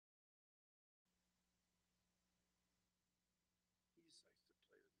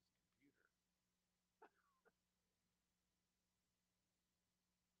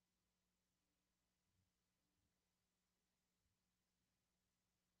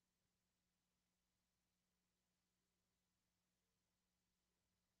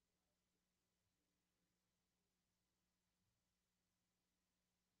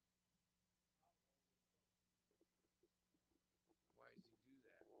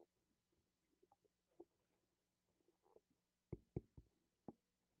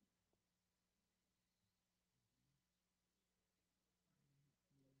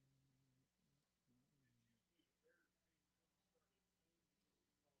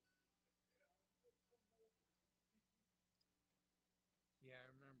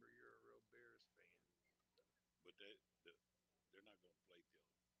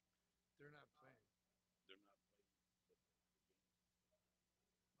They're not playing. They're not playing the games.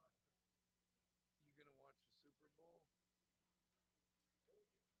 You gonna watch the Super Bowl?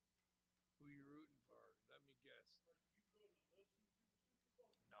 Who you rooting for? Let me guess.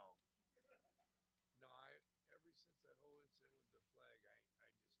 No, no. Ever since that whole incident with the flag, I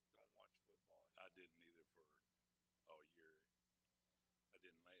just don't watch football I anymore. didn't either for all year. I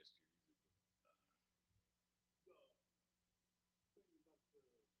didn't last year either, but Yeah,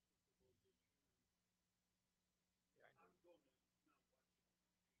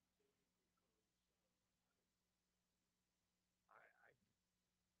 I know.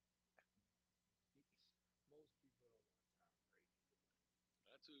 I most people don't want Tom Brady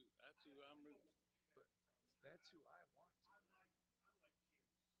to win, that's who I'm rooting for. but that's who I want to win.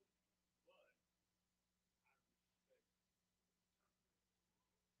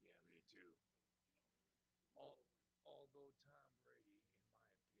 Yeah, me too. All, although Tom Brady, in my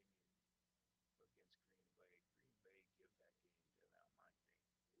opinion, against Green Bay give that game to them. I think.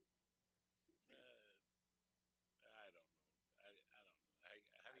 Uh, I don't know. I don't know. How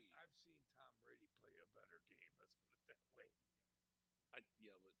do you? I've seen Tom Brady play a better game. Let's put it that way.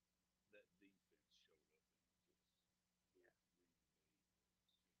 Yeah, but that defense showed up and just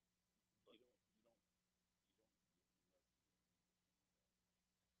Yeah, blew Green Bay to shit. but You don't get nothing when you defend that way.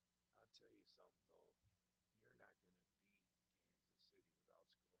 I'll tell you something though. You're not going to beat Kansas City without scoring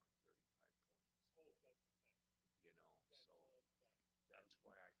 35 points. You know, so I don't. that's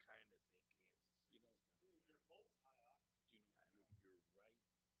why I kind of think Kansas You know. City's going to win. I know. You're right,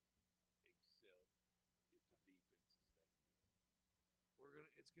 except if the defense is that good.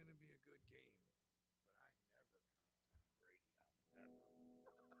 It's gonna be a good game, but I never count Tom Brady out.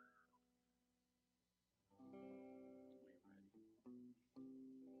 Never. We ready? We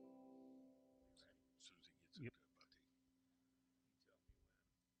ready? As soon as he gets up Yep. there, buddy. You tell me when.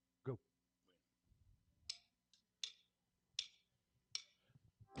 Go.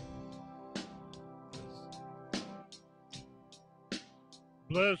 When?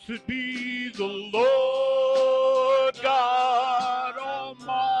 Blessed be the Lord God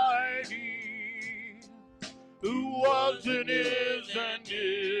Almighty, who was and is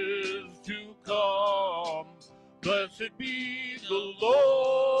to come. Blessed be the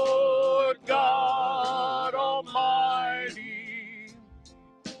Lord God Almighty,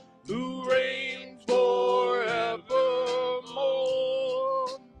 who reigns forevermore.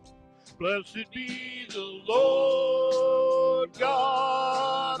 Blessed be the Lord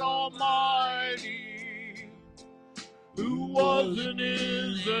God Almighty, who was and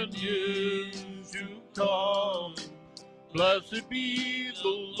is to come. Blessed be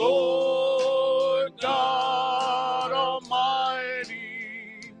the Lord God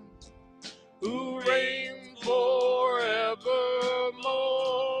Almighty, who reigns forevermore.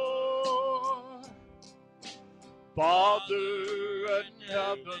 Father in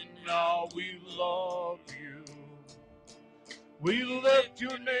heaven, now we love you. We lift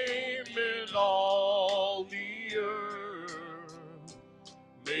your name in all the earth.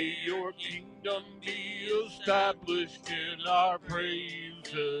 May your kingdom be established in our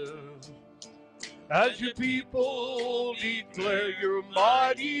praises, as your people declare your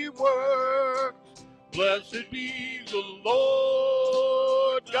mighty works. Blessed be the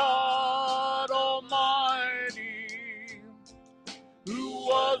Lord God Almighty, who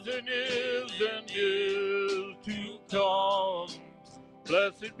was and is to come.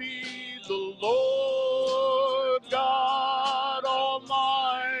 Blessed be the Lord God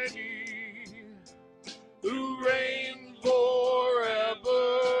Almighty, who reigns forevermore.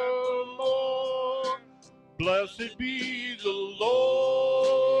 Blessed be the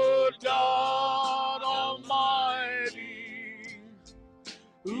Lord God Almighty,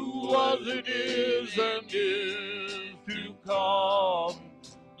 who was and is to come.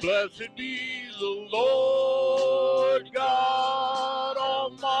 Blessed be the Lord God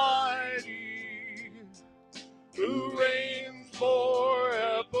Almighty, who reigns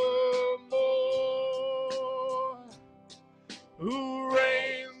forevermore. Who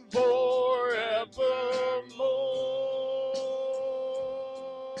reigns forevermore.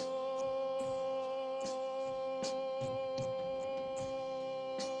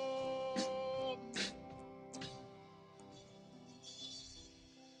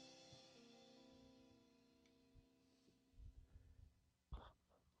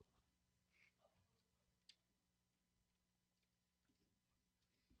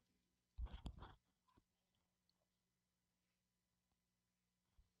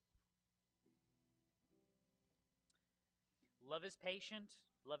 Love is patient,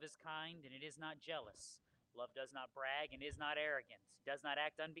 love is kind, and it is not jealous. Love does not brag and is not arrogant, does not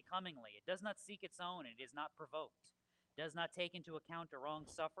act unbecomingly, it does not seek its own, and is not provoked, does not take into account a wrong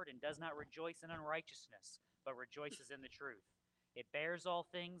suffered, and does not rejoice in unrighteousness, but rejoices in the truth. It bears all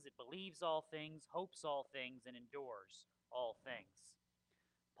things, it believes all things, hopes all things, and endures all things.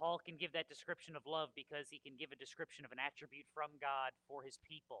 Paul can give that description of love because he can give a description of an attribute from God for his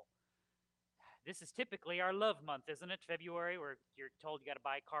people. This is typically our love month, isn't it? February, where you're told you got to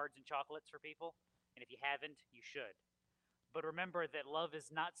buy cards and chocolates for people. And if you haven't, you should. But remember that love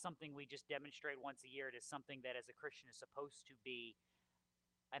is not something we just demonstrate once a year. It is something that as a Christian is supposed to be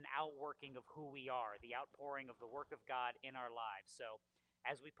an outworking of who we are, the outpouring of the work of God in our lives. So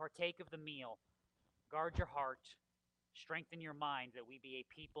as we partake of the meal, guard your heart, strengthen your mind that we be a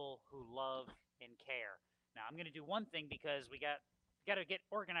people who love and care. Now, I'm going to do one thing because we got to get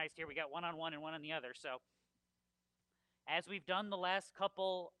organized here. We got one on one and one on the other. So as we've done the last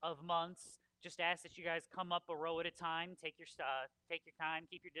couple of months, just ask that you guys come up a row at a time. Take your time,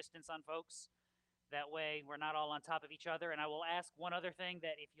 keep your distance on folks. That way we're not all on top of each other. And I will ask one other thing,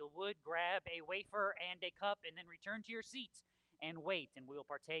 that if you would grab a wafer and a cup and then return to your seat and wait, and we will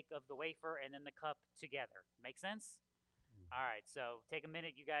partake of the wafer and then the cup together. Make sense? All right, so take a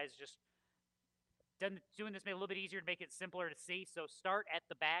minute, you guys. Just doing this made it a little bit easier to make it simpler to see. So start at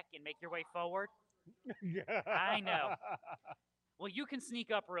the back and make your way forward. Yeah. I know. Well, you can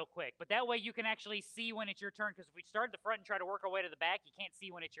sneak up real quick, but that way you can actually see when it's your turn, because if we start at the front and try to work our way to the back, you can't see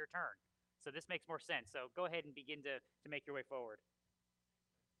when it's your turn. So this makes more sense. So go ahead and begin to make your way forward.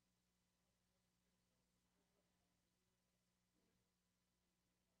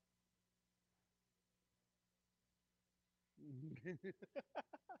 Let me guess, it's John.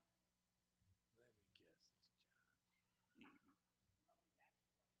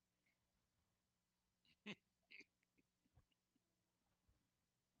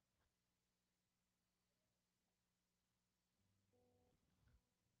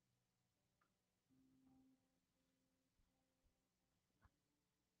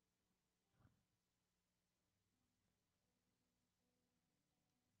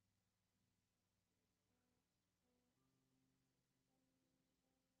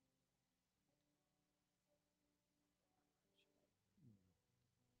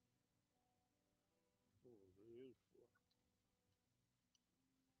 Oh, there is four.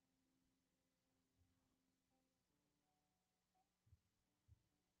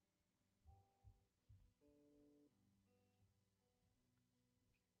 Here.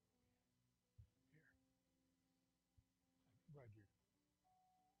 Right here.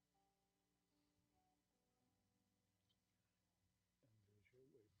 And there's your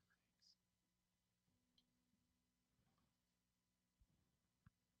wafer.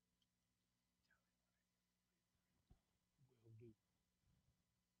 Will do.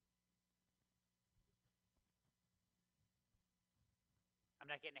 I'm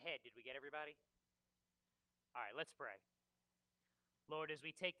not getting ahead. Did we get everybody? All right, let's pray. Lord, as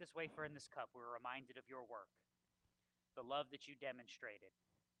we take this wafer and this cup, we're reminded of your work, the love that you demonstrated,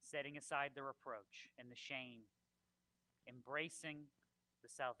 setting aside the reproach and the shame, embracing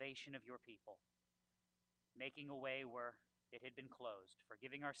the salvation of your people, making a way where it had been closed,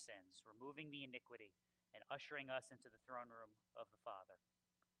 forgiving our sins, removing the iniquity, and ushering us into the throne room of the Father.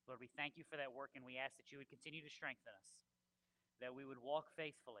 Lord, we thank you for that work, and we ask that you would continue to strengthen us, that we would walk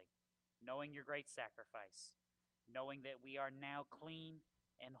faithfully, knowing your great sacrifice, knowing that we are now clean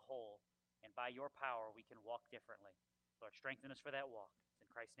and whole, and by your power we can walk differently. Lord, strengthen us for that walk. In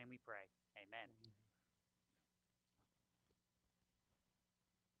Christ's name we pray. Amen.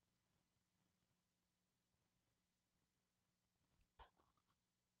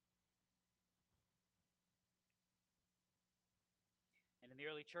 And in the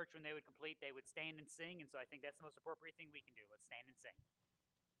early church, when they would complete, they would stand and sing. And so I think that's the most appropriate thing we can do. Let's stand and sing.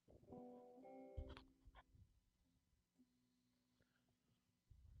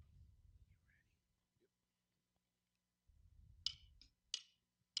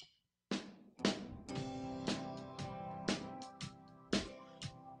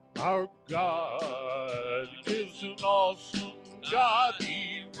 Our God is an awesome God.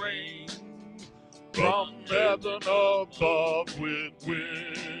 He reigns from heaven above with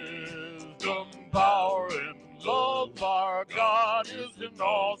wisdom, power, and love. Our God is an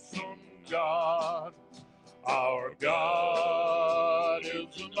awesome God. Our God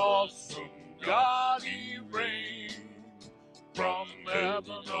is an awesome God. He reigns from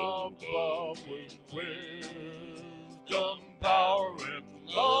heaven above with wisdom, power, and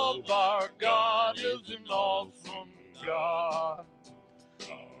love. Our God is an awesome God.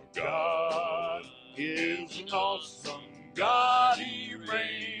 Our God is an awesome God. He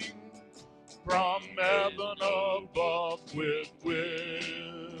reigns from heaven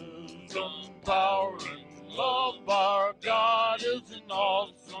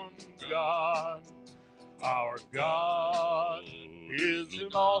awesome God. Our God is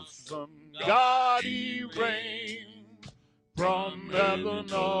an awesome God. He reigns from heaven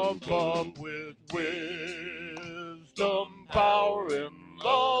above with wisdom, power, and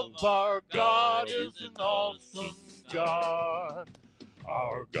love. Our God is an awesome God.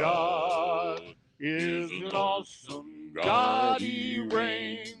 Our God is an awesome God. He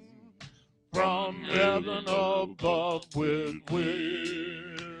reigns from heaven above with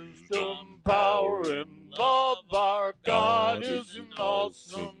wisdom, power, and love. Our God is an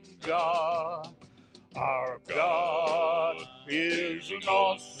awesome God. Our God is an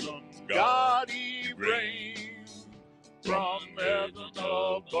awesome God. He reigns from heaven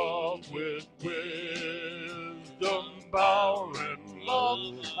above with wisdom, power, and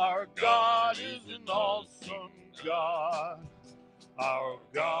love. Our God is an awesome God. Our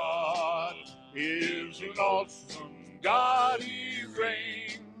God is an awesome God. He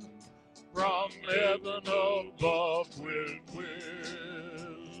reigns from heaven above with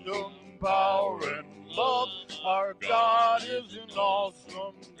wisdom, power, and love. Our God is an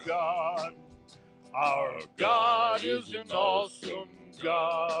awesome God. Our God is an awesome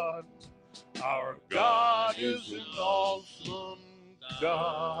God. Our God is an awesome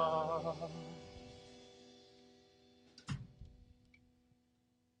God.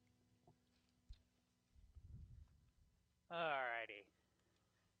 Alrighty.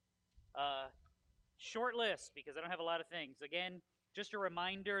 Short list because I don't have a lot of things. Again, just a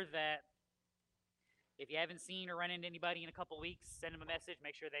reminder that if you haven't seen or run into anybody in a couple weeks, send them a message.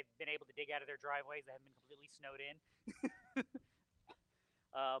 Make sure they've been able to dig out of their driveways. They haven't been completely snowed in.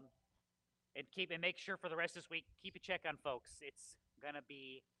 And make sure for the rest of this week, keep a check on folks. It's gonna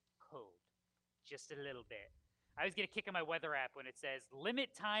be cold, just a little bit. I always get a kick on my weather app when it says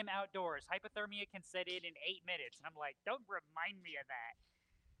limit time outdoors. Hypothermia can set in 8 minutes, and I'm like, don't remind me of that.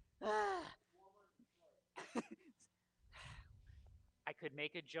 I could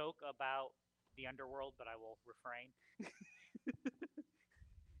make a joke about the underworld, but I will refrain.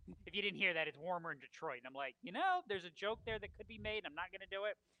 If you didn't hear that, it's warmer in Detroit. And I'm like, there's a joke there that could be made. I'm not going to do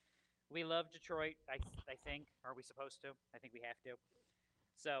it. We love Detroit, I think. Are we supposed to? I think we have to.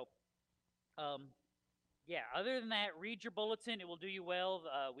 So, yeah, other than that, read your bulletin. It will do you well.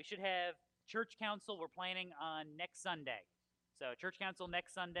 We should have church council. We're planning on next Sunday. So, church council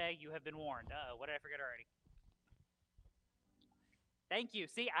next Sunday. You have been warned. What did I forget already? Thank you.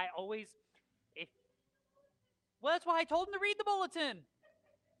 See, I always, well, that's why I told him to read the bulletin.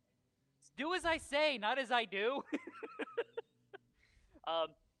 Do as I say, not as I do.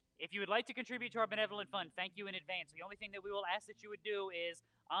 If you would like to contribute to our benevolent fund, thank you in advance. The only thing that we will ask that you would do is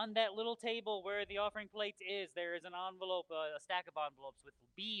on that little table where the offering plate is, there is an envelope, a stack of envelopes with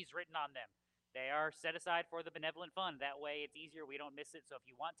B's written on them. They are set aside for the benevolent fund. That way, it's easier. We don't miss it. So if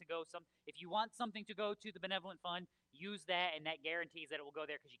you want something to go to the benevolent fund, use that, and that guarantees that it will go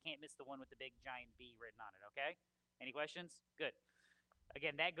there because you can't miss the one with the big giant B written on it. Okay? Any questions? Good.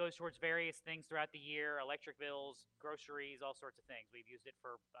 Again, that goes towards various things throughout the year, electric bills, groceries, all sorts of things. We've used it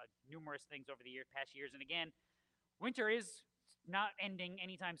for numerous things over the past years. And again, winter is not ending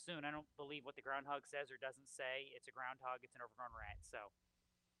anytime soon. I don't believe what the groundhog says or doesn't say. It's a groundhog. It's an overgrown rat. So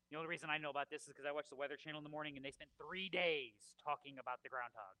the only reason I know about this is because I watch the Weather Channel in the morning, and they spent 3 days talking about the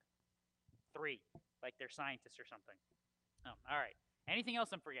groundhog. 3, like they're scientists or something. Oh, all right. Anything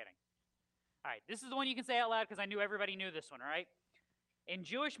else I'm forgetting? All right, this is the one you can say out loud because I knew everybody knew this one, all right? In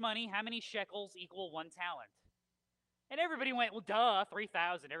Jewish money, how many shekels equal 1 talent? And everybody went, well, duh,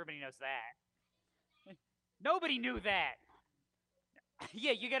 3,000. Everybody knows that. Nobody knew that.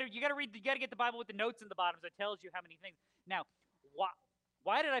 Yeah, you gotta get the Bible with the notes in the bottom that tells you how many things. Now,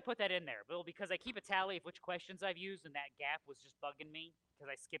 why did I put that in there? Well, because I keep a tally of which questions I've used, and that gap was just bugging me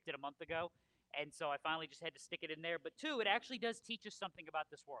because I skipped it a month ago. And so I finally just had to stick it in there. But 2, it actually does teach us something about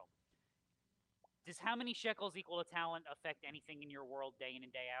this world. Does how many shekels equal a talent affect anything in your world day in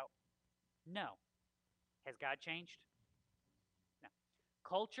and day out? No. Has God changed? No.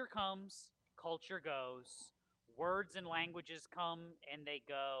 Culture comes, culture goes. Words and languages come and they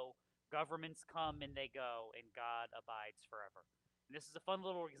go. Governments come and they go, and God abides forever. And this is a fun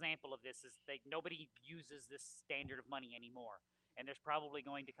little example of this: is that nobody uses this standard of money anymore. And there's probably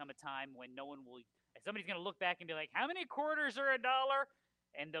going to come a time when no one will. Somebody's going to look back and be like, "How many quarters are $1?"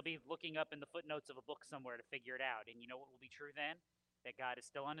 And they'll be looking up in the footnotes of a book somewhere to figure it out. And you know what will be true then? That God is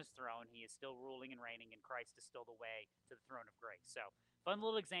still on his throne. He is still ruling and reigning, and Christ is still the way to the throne of grace. So, fun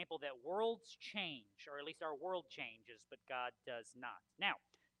little example that worlds change, or at least our world changes, but God does not. Now,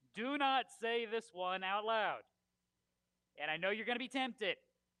 do not say this one out loud. And I know you're going to be tempted.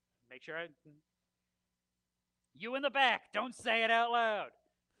 Make sure you in the back, don't say it out loud.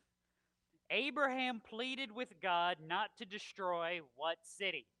 Abraham pleaded with God not to destroy what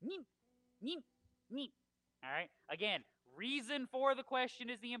city? Neep, neep, neep. All right. Again, reason for the question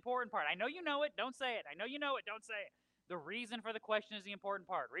is the important part. I know you know it. Don't say it. I know you know it. Don't say it. The reason for the question is the important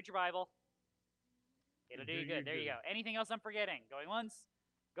part. Read your Bible. It'll do you good. There you go. Anything else I'm forgetting? Going once,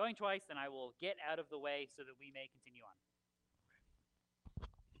 going twice, then I will get out of the way so that we may continue on.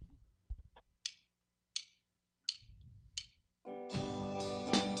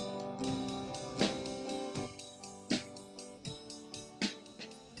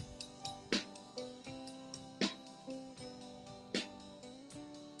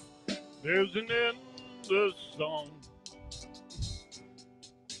 There's an endless song.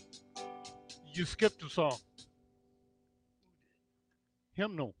 You skipped a song.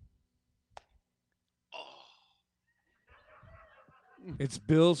 Hymnal. It's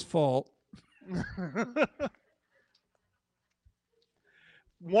Bill's fault.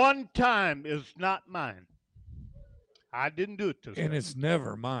 One time is not mine. I didn't do it this And time. it's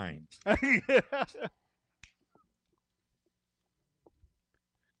never mine.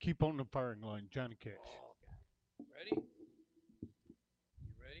 Keep on the firing line, Johnny Cash. Oh, God. Ready? You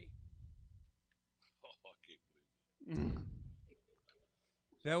ready? Oh, I can't believe it.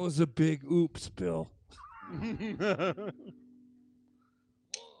 That was a big oops, Bill. One,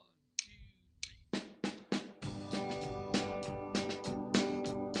 two,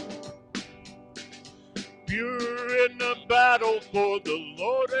 Pure in the battle for the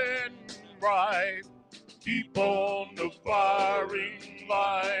Lord and right. Keep on the firing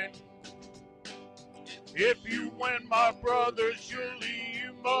line. If you win, my brother, surely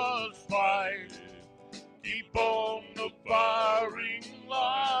you must fight. Keep on the firing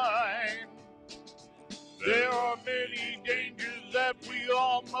line. There are many dangers that we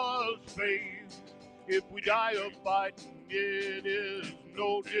all must face. If we die of fighting, it is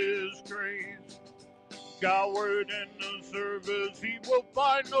no disgrace. Coward in the service, he will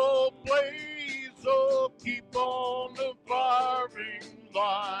find no place. So keep on the firing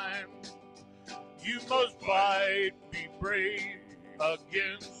line. You must fight, be brave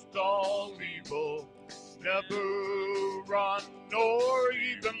against all evil. Never run nor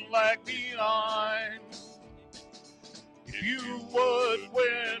even lag behind. If you would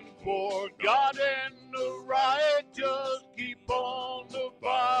win for God and the right, just keep on the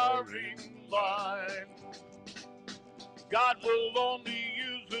firing line. God will only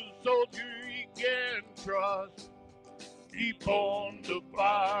use a soldier he can trust. Keep on the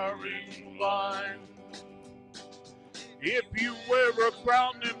firing line. If you wear a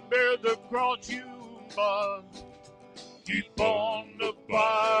crown and bear the cross, you must keep on the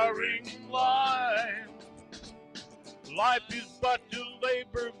firing line. Life is but to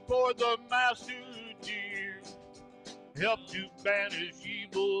labor for the master dear. Help to banish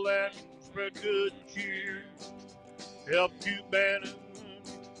evil and spread good cheer. Help to banish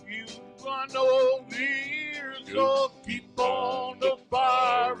you run no fear. So keep on the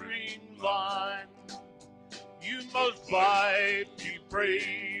firing line. You must fight, be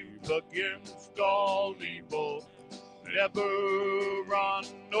brave against all evil. Never run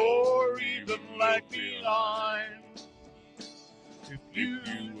nor even lag behind. If you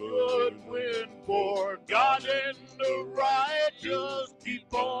would win for God and the right, just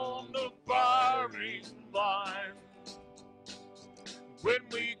keep on the firing line. When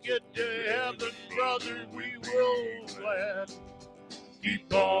we get to heaven, brother, we will glad.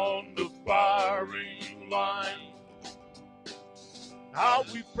 Keep on the firing line. How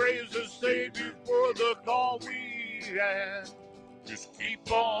we praise the Savior for the call we had. Just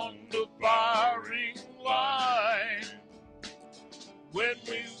keep on the firing line. When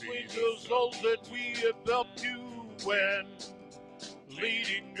we win the souls that we have helped to win,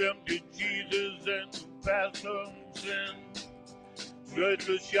 leading them to Jesus and past them sin. With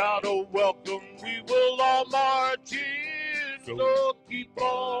a shout of welcome, we will all march in. So keep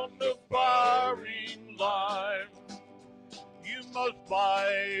on the firing line. You must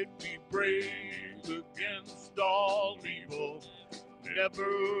fight, be brave against all evil. Never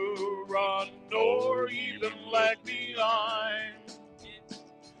run nor even lag behind.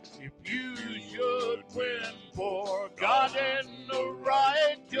 If you should win for God and the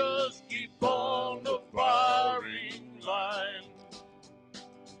right, just keep on the firing line.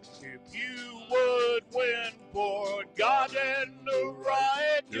 If you would win for God and the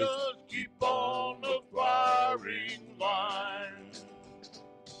right, just keep on the firing line.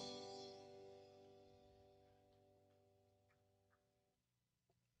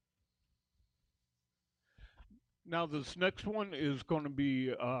 Now this next one is going to be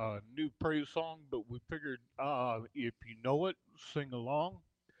a new praise song, but we figured if you know it, sing along.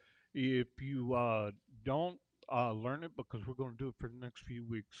 If you don't learn it, because we're going to do it for the next few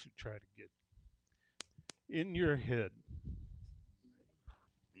weeks to try to get in your head.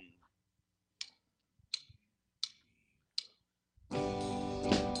 Mm.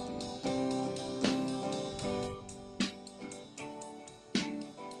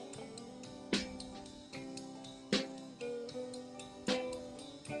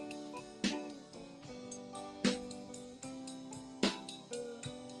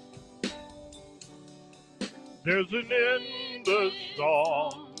 There's an endless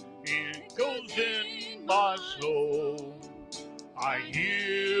song, it goes in my soul. I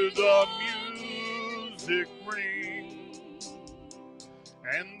hear the music ring,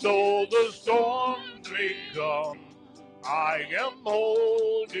 and though the storms may come, I am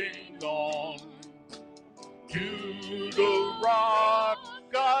holding on to the rock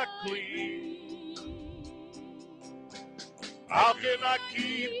I cling. How can I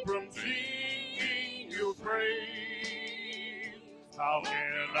keep from singing your praise? How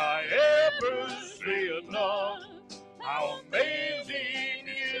can I ever say enough? How amazing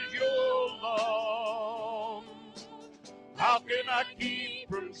is your love? How can I keep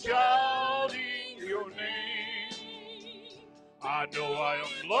from shouting your name? I know I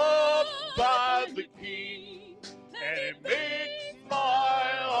am loved by the King, and it makes my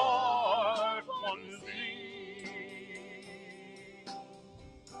heart want to sing.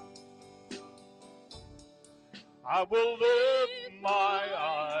 I will lift my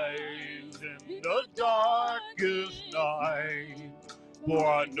eyes in the darkest night, for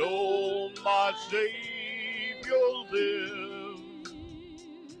I know my Savior lives.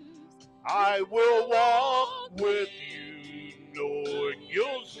 I will walk with you, knowing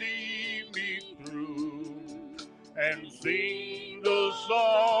you'll see me through, and sing the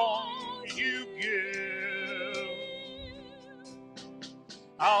song you give.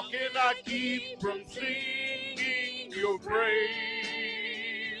 How can I keep from singing your praise?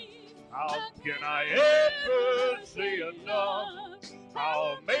 How can I ever say enough?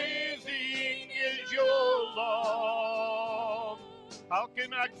 How amazing is your love? How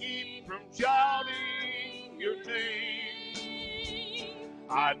can I keep from shouting your name?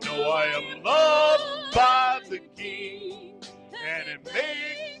 I know I am loved by the King, and it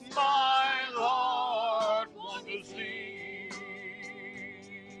makes my heart want to sing.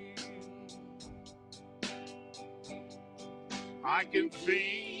 I can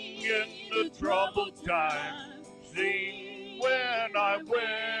sing in the troubled times, sing when I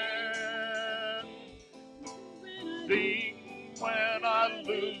win, sing when I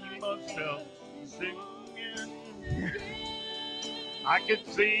lose myself, singing. I can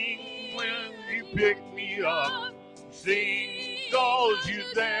sing when you pick me up, sing 'cause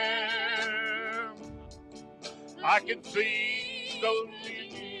you're there. I can sing those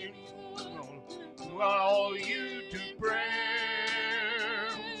all you to prayer.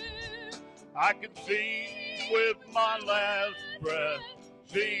 I can sing with my last breath,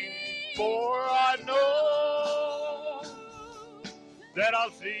 sing for I know that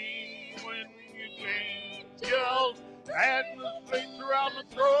I'll sing when you angels and the saints around the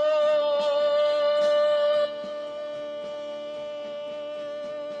throne.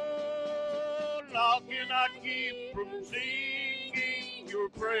 How can I keep from singing your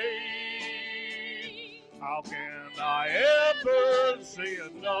praise? How can I ever say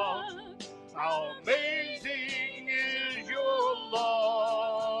enough? How amazing is your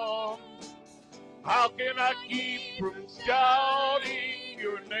love? How can I keep from shouting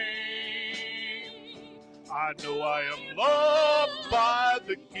your name? I know I am loved by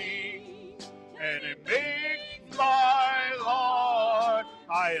the King, and it makes my heart.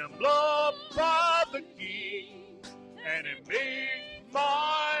 I am loved by the King, and it makes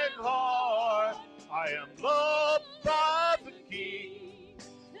my heart. I am loved by the King,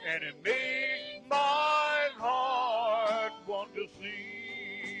 and it makes my heart want to sing.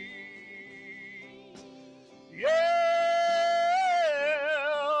 Yeah,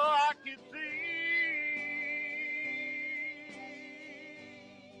 I can see.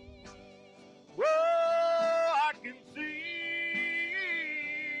 Whoa, I can see.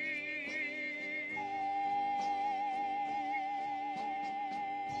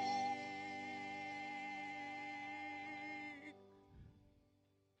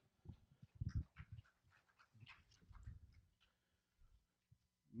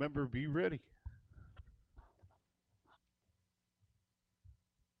 Remember, be ready.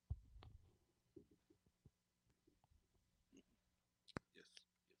 Yes. Yes.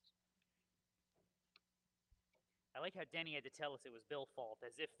 I like how Denny had to tell us it was Bill's fault,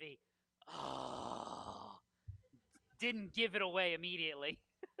 as if the didn't give it away immediately.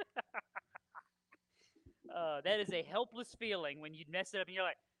 That is a helpless feeling when you mess it up and you're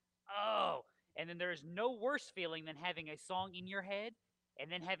like, oh. And then there's no worse feeling than having a song in your head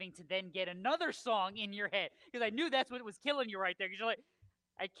and then having to then get another song in your head. Because I knew that's what was killing you right there. Because you're like,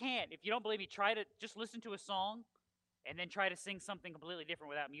 I can't. If you don't believe me, try to just listen to a song and then try to sing something completely different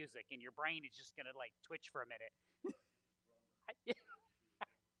without music. And your brain is just going to like twitch for a minute.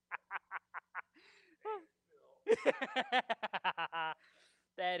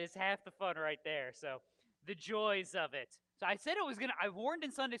 That is half the fun right there. So the joys of it. So I said I warned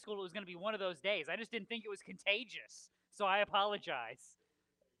in Sunday school it was gonna be one of those days. I just didn't think it was contagious. So I apologize.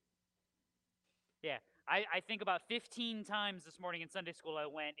 Yeah. I think about 15 times this morning in Sunday school I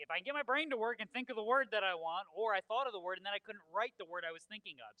went, if I can get my brain to work and think of the word that I want, or I thought of the word and then I couldn't write the word I was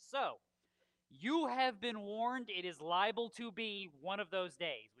thinking of. So you have been warned it is liable to be one of those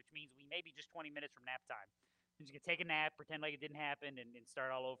days, which means we may be just 20 minutes from nap time. I'm just going to take a nap, pretend like it didn't happen, and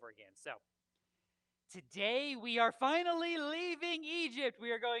start all over again. So, today we are finally leaving Egypt.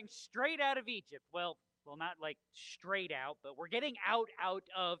 We are going straight out of Egypt. Well, not like straight out, but we're getting out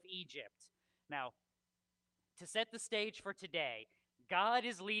of Egypt. Now, to set the stage for today, God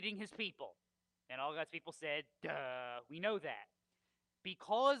is leading his people. And all God's people said, duh, we know that.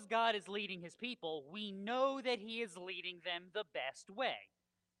 Because God is leading his people, we know that he is leading them the best way.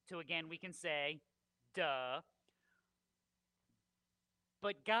 So again, we can say, duh.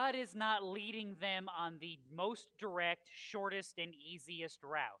 But God is not leading them on the most direct, shortest, and easiest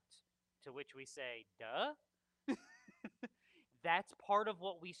route. To which we say, duh? That's part of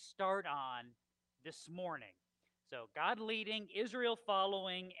what we start on this morning. So God leading, Israel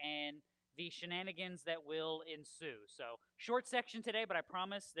following, and the shenanigans that will ensue. So short section today, but I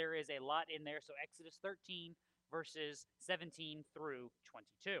promise there is a lot in there. So Exodus 13, verses 17 through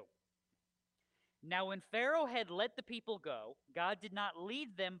 22. Now when Pharaoh had let the people go, God did not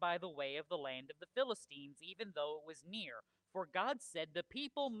lead them by the way of the land of the Philistines, even though it was near. For God said the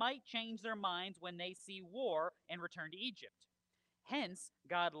people might change their minds when they see war and return to Egypt. Hence,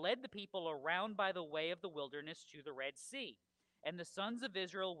 God led the people around by the way of the wilderness to the Red Sea. And the sons of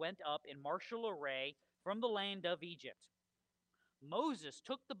Israel went up in martial array from the land of Egypt. Moses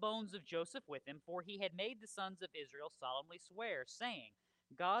took the bones of Joseph with him, for he had made the sons of Israel solemnly swear, saying,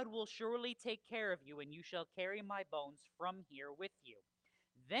 God will surely take care of you, and you shall carry my bones from here with you.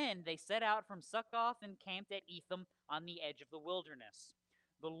 Then they set out from Succoth and camped at Etham on the edge of the wilderness.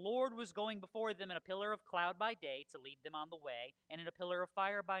 The Lord was going before them in a pillar of cloud by day to lead them on the way, and in a pillar of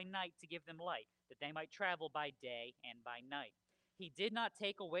fire by night to give them light, that they might travel by day and by night. He did not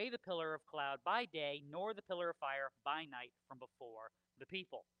take away the pillar of cloud by day, nor the pillar of fire by night from before the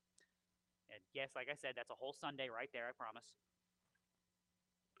people. And yes, like I said, that's a whole Sunday right there, I promise.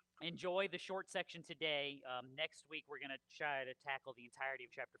 Enjoy the short section today. Next week, we're going to try to tackle the entirety of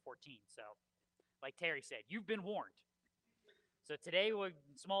chapter 14. So, like Terry said, you've been warned. So today, we're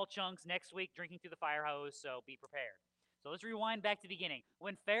small chunks. Next week, drinking through the fire hose, so be prepared. So let's rewind back to the beginning.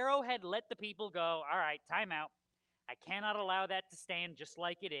 When Pharaoh had let the people go, all right, time out. I cannot allow that to stand just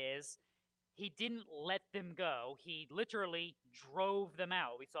like it is. He didn't let them go. He literally drove them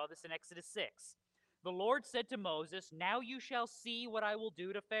out. We saw this in Exodus 6. The Lord said to Moses, now you shall see what I will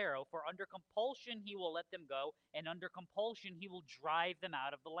do to Pharaoh, for under compulsion he will let them go, and under compulsion he will drive them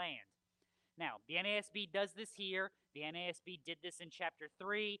out of the land. Now, the NASB does this here. The NASB did this in chapter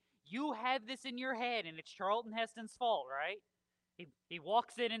 3. You have this in your head, and it's Charlton Heston's fault, right? He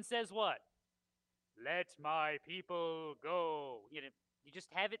walks in and says what? Let my people go. You just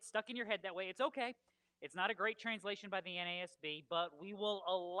have it stuck in your head that way. It's okay. It's not a great translation by the NASB, but we will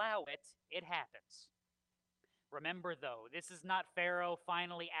allow it. It happens. Remember, though, this is not Pharaoh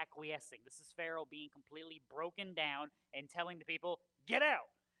finally acquiescing. This is Pharaoh being completely broken down and telling the people, get out.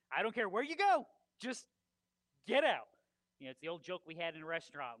 I don't care where you go. Just get out. You know, it's the old joke we had in a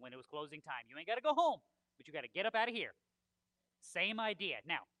restaurant when it was closing time. You ain't got to go home, but you got to get up out of here. Same idea.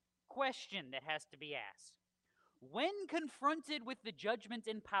 Now, question that has to be asked. When confronted with the judgment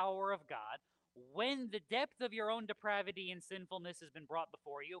and power of God, when the depth of your own depravity and sinfulness has been brought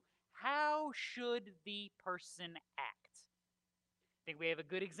before you, how should the person act? I think we have a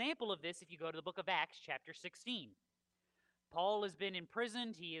good example of this if you go to the book of Acts, chapter 16. Paul has been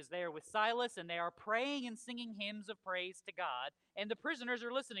imprisoned. He is there with Silas, and they are praying and singing hymns of praise to God, and the prisoners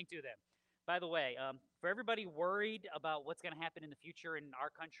are listening to them. By the way, for everybody worried about what's going to happen in the future in our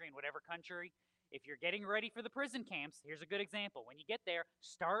country and whatever country, if you're getting ready for the prison camps, here's a good example. When you get there,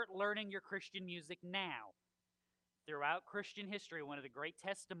 start learning your Christian music now. Throughout Christian history, one of the great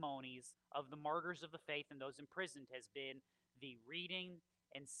testimonies of the martyrs of the faith and those imprisoned has been the reading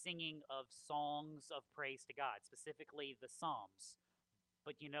and singing of songs of praise to God, specifically the Psalms.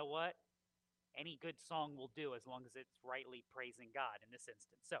 But you know what? Any good song will do as long as it's rightly praising God in this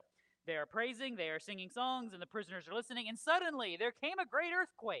instance. So they are praising, they are singing songs, and the prisoners are listening, and suddenly there came a great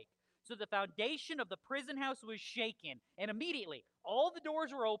earthquake. So the foundation of the prison house was shaken, and immediately all the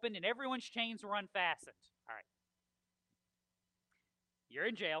doors were opened and everyone's chains were unfastened. All right. You're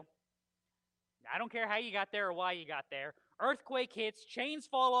in jail. I don't care how you got there or why you got there. Earthquake hits, chains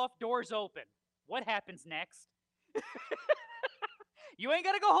fall off, doors open. What happens next? You ain't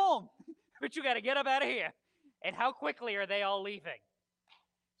got to go home, but you got to get up out of here. And how quickly are they all leaving?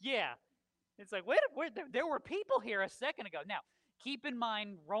 Yeah. It's like, wait, there were people here a second ago. Now, keep in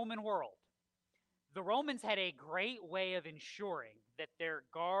mind, Roman world. The Romans had a great way of ensuring that their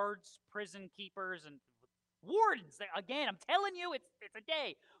guards, prison keepers, and wardens, again, I'm telling you, it's a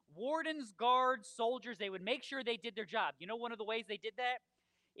day. Wardens, guards, soldiers, they would make sure they did their job. You know one of the ways they did that?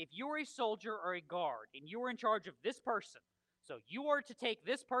 If you were a soldier or a guard and you were in charge of this person, so you are to take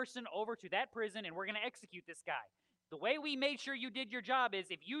this person over to that prison and we're going to execute this guy. The way we made sure you did your job is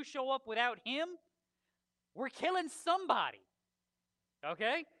if you show up without him, we're killing somebody.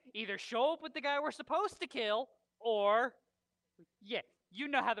 Okay? Either show up with the guy we're supposed to kill or, yeah, you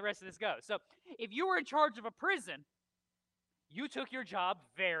know how the rest of this goes. So if you were in charge of a prison, you took your job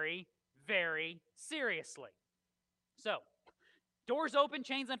very, very seriously. So, doors open,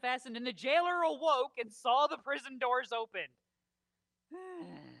 chains unfastened, and the jailer awoke and saw the prison doors opened.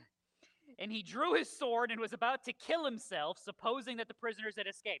 And he drew his sword and was about to kill himself, supposing that the prisoners had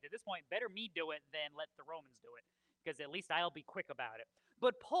escaped. At this point, better me do it than let the Romans do it, because at least I'll be quick about it.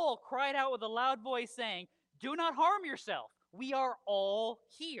 But Paul cried out with a loud voice, saying, "Do not harm yourself. We are all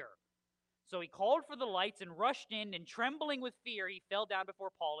here." So he called for the lights and rushed in, and trembling with fear, he fell down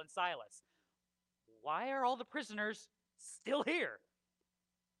before Paul and Silas. Why are all the prisoners still here?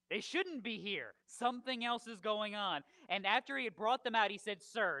 They shouldn't be here. Something else is going on. And after he had brought them out, he said,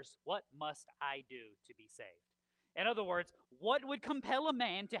 "Sirs, what must I do to be saved?" In other words, what would compel a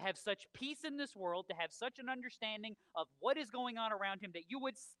man to have such peace in this world, to have such an understanding of what is going on around him, that you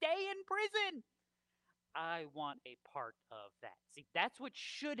would stay in prison? I want a part of that. See, that's what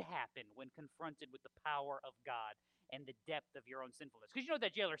should happen when confronted with the power of God and the depth of your own sinfulness. Because you know what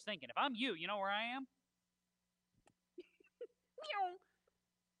that jailer's thinking. If I'm you, you know where I am?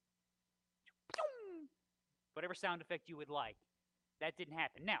 Whatever sound effect you would like. That didn't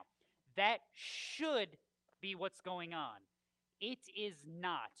happen. Now, that should be what's going on. It is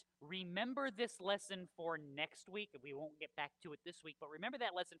not. Remember this lesson for next week. We won't get back to it this week, but remember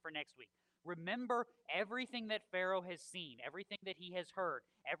that lesson for next week. Remember everything that Pharaoh has seen, everything that he has heard,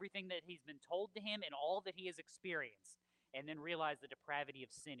 everything that he's been told to him, and all that he has experienced. And then realize the depravity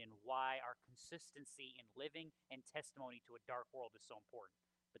of sin and why our consistency in living and testimony to a dark world is so important.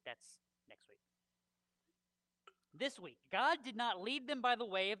 But that's next week. This week, God did not lead them by the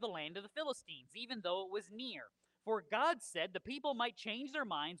way of the land of the Philistines, even though it was near. For God said the people might change their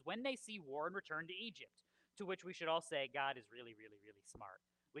minds when they see war and return to Egypt. To which we should all say, God is really, really, really smart.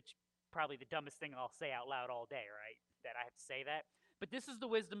 Which probably the dumbest thing I'll say out loud all day, right? That I have to say that. But this is the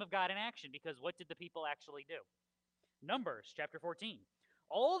wisdom of God in action, because what did the people actually do? Numbers chapter 14.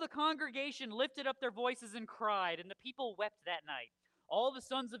 All the congregation lifted up their voices and cried, and the people wept that night. All the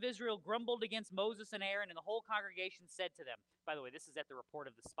sons of Israel grumbled against Moses and Aaron, and the whole congregation said to them. By the way, this is at the report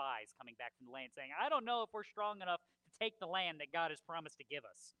of the spies coming back from the land, saying, I don't know if we're strong enough to take the land that God has promised to give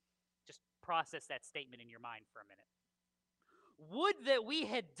us. Just process that statement in your mind for a minute. Would that we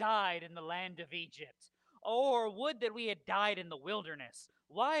had died in the land of Egypt, or would that we had died in the wilderness.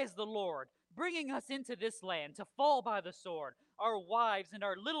 Why is the Lord bringing us into this land to fall by the sword? Our wives and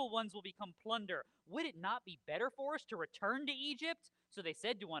our little ones will become plunder. Would it not be better for us to return to Egypt? So they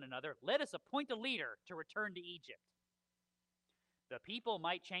said to one another, let us appoint a leader to return to Egypt. The people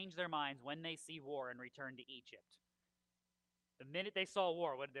might change their minds when they see war and return to Egypt. The minute they saw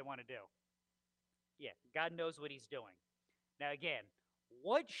war, what did they want to do? Yeah, God knows what he's doing. Now again,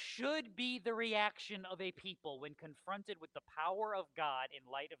 what should be the reaction of a people when confronted with the power of God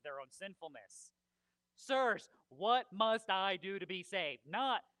in light of their own sinfulness? Sirs, what must I do to be saved?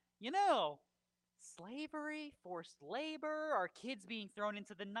 Not, slavery, forced labor, our kids being thrown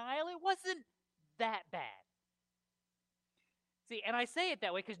into the Nile. It wasn't that bad. See, and I say it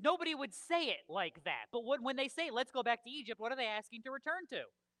that way because nobody would say it like that. But when they say, let's go back to Egypt, what are they asking to return to?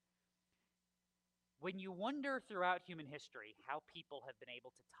 When you wonder throughout human history how people have been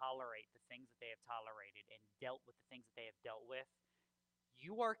able to tolerate the things that they have tolerated and dealt with the things that they have dealt with,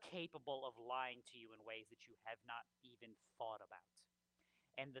 you are capable of lying to you in ways that you have not even thought about.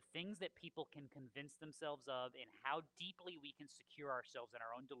 And the things that people can convince themselves of and how deeply we can secure ourselves in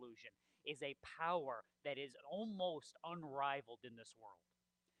our own delusion is a power that is almost unrivaled in this world.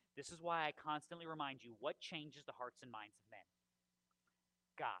 This is why I constantly remind you what changes the hearts and minds of men.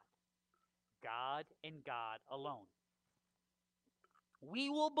 God. God and God alone. We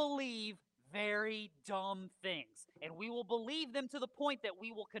will believe very dumb things, and we will believe them to the point that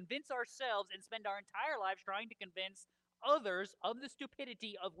we will convince ourselves and spend our entire lives trying to convince others of the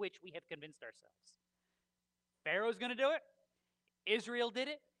stupidity of which we have convinced ourselves. Pharaoh's going to do it. Israel did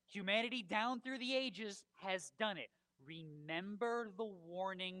it. Humanity down through the ages has done it. Remember the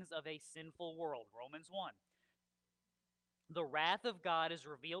warnings of a sinful world. Romans 1. The wrath of God is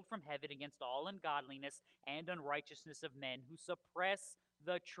revealed from heaven against all ungodliness and unrighteousness of men who suppress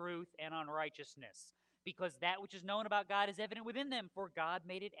the truth and unrighteousness. Because that which is known about God is evident within them, for God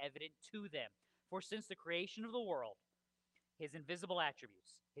made it evident to them. For since the creation of the world, his invisible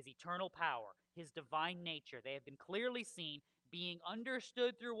attributes, his eternal power, his divine nature, they have been clearly seen, being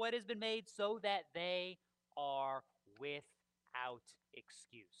understood through what has been made, so that they are without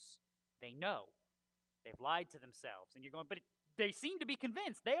excuse. They know. They've lied to themselves. And you're going, but they seem to be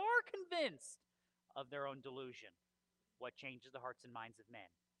convinced. They are convinced of their own delusion. What changes the hearts and minds of men?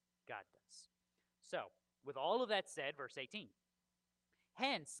 God does. So, with all of that said, verse 18.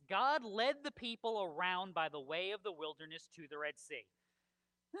 Hence, God led the people around by the way of the wilderness to the Red Sea.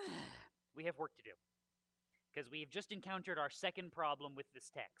 We have work to do, because we have just encountered our second problem with this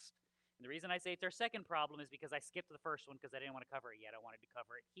text. And the reason I say it's our second problem is because I skipped the first one because I didn't want to cover it yet. I wanted to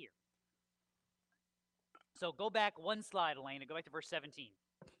cover it here. So go back one slide, Elena. Go back to verse 17.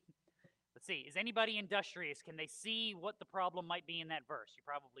 Let's see. Is anybody industrious? Can they see what the problem might be in that verse? You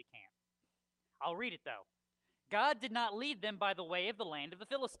probably can't. I'll read it, though. God did not lead them by the way of the land of the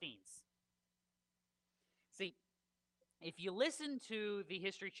Philistines. See, if you listen to the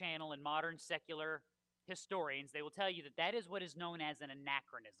History Channel and modern secular historians, they will tell you that that is what is known as an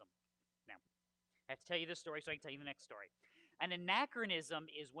anachronism. Now, I have to tell you this story so I can tell you the next story. An anachronism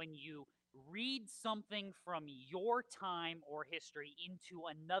is when you read something from your time or history into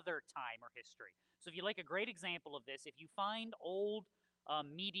another time or history. So if you like a great example of this, if you find old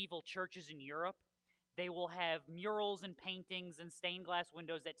medieval churches in Europe, they will have murals and paintings and stained glass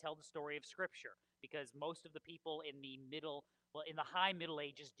windows that tell the story of Scripture, because most of the people in the in the high Middle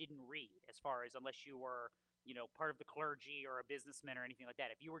Ages didn't read, as far as, unless you were, part of the clergy or a businessman or anything like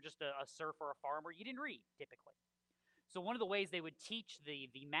that. If you were just a serf or a farmer, you didn't read, typically. So one of the ways they would teach the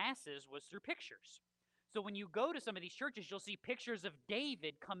masses was through pictures. So when you go to some of these churches, you'll see pictures of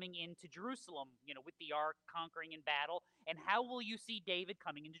David coming into Jerusalem, with the ark, conquering in battle. And how will you see David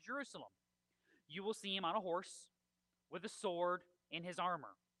coming into Jerusalem? You will see him on a horse with a sword in his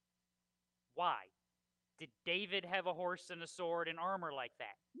armor. Why? Did David have a horse and a sword and armor like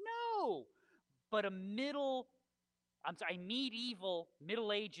that? No! But a medieval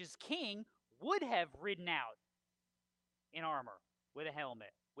Middle Ages king would have ridden out in armor, with a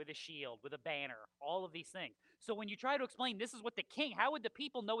helmet, with a shield, with a banner, all of these things. So when you try to explain this is what the king, how would the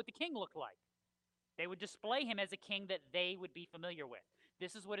people know what the king looked like? They would display him as a king that they would be familiar with.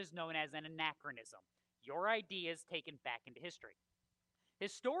 This is what is known as an anachronism. Your ideas taken back into history.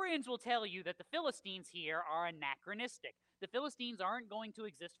 Historians will tell you that the Philistines here are anachronistic. The Philistines aren't going to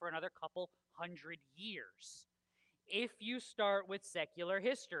exist for another couple hundred years. If you start with secular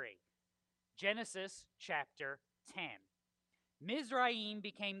history, Genesis chapter 10. Mizraim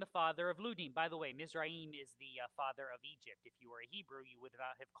became the father of Ludim. By the way, Mizraim is the father of Egypt. If you were a Hebrew, you would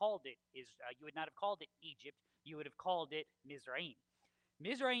not have called it Egypt. You would have called it Mizraim.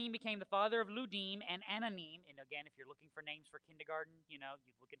 Mizraim became the father of Ludim and Ananim. And again, if you're looking for names for kindergarten, you're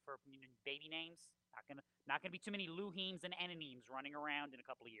looking for baby names. Not gonna be too many Luhims and Ananims running around in a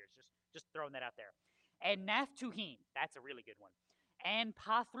couple of years. Just throwing that out there. And Naphtuhim, that's a really good one. And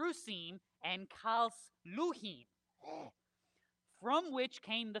Pathrusim and Kalsluhim, from which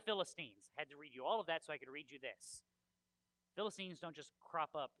came the Philistines. Had to read you all of that so I could read you this. Philistines don't just crop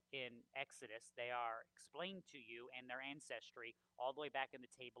up in Exodus. They are explained to you and their ancestry all the way back in the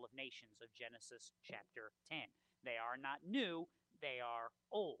Table of Nations of Genesis chapter 10. They are not new, they are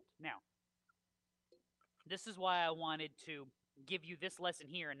old. Now, this is why I wanted to give you this lesson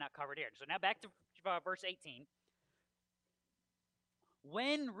here and not cover it here. So now back to verse 18.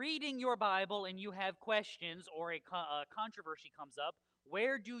 When reading your Bible and you have questions or a controversy comes up,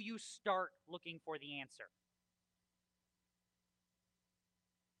 where do you start looking for the answer?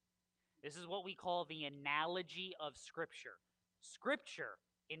 This is what we call the analogy of Scripture. Scripture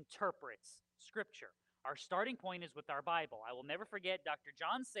interprets Scripture. Our starting point is with our Bible. I will never forget Dr.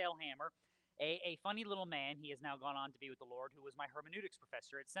 John Sailhammer, a funny little man. He has now gone on to be with the Lord, who was my hermeneutics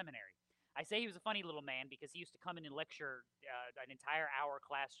professor at seminary. I say he was a funny little man because he used to come in and lecture an entire hour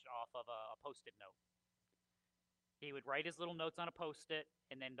class off of a Post-it note. He would write his little notes on a Post-it,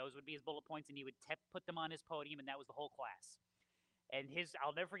 and then those would be his bullet points, and he would put them on his podium, and that was the whole class. And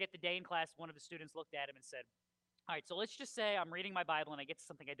I'll never forget the day in class, one of the students looked at him and said, all right, so let's just say I'm reading my Bible and I get to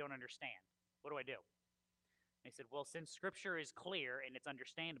something I don't understand. What do I do? And he said, well, since Scripture is clear and it's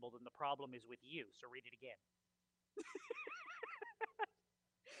understandable, then the problem is with you, so read it again.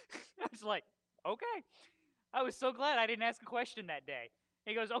 I was like, okay. I was so glad I didn't ask a question that day.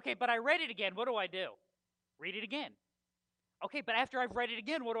 He goes, okay, but I read it again. What do I do? Read it again. Okay, but after I've read it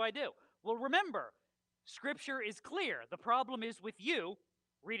again, what do I do? Well, remember, Scripture is clear. The problem is with you.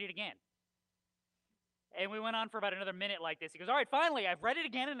 Read it again. And we went on for about another minute like this. He goes, all right, finally, I've read it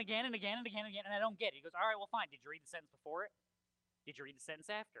again and again and again and again and again, and I don't get it. He goes, all right, well, fine. Did you read the sentence before it? Did you read the sentence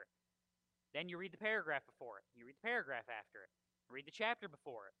after it? Then you read the paragraph before it. You read the paragraph after it. Read the chapter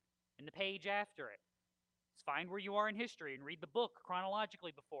before it and the page after it. Find where you are in history and read the book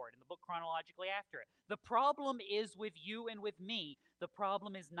chronologically before it and the book chronologically after it. The problem is with you and with me. The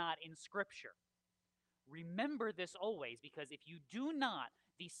problem is not in Scripture. Remember this always, because if you do not,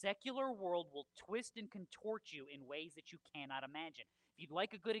 the secular world will twist and contort you in ways that you cannot imagine. If you'd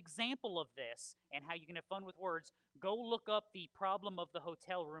like a good example of this and how you can have fun with words, go look up the problem of the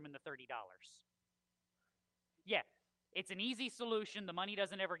hotel room and the $30. Yeah, it's an easy solution. The money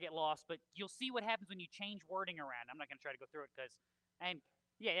doesn't ever get lost, but you'll see what happens when you change wording around. I'm not going to try to go through it because no.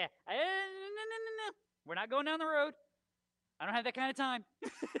 We're not going down the road. I don't have that kind of time.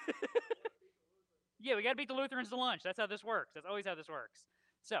 Yeah, we got to beat the Lutherans to lunch. That's how this works. That's always how this works.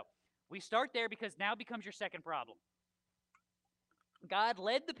 So we start there because now becomes your second problem. God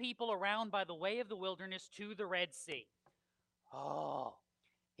led the people around by the way of the wilderness to the Red Sea. Oh,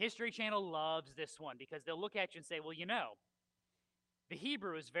 History Channel loves this one because they'll look at you and say, well, you know, the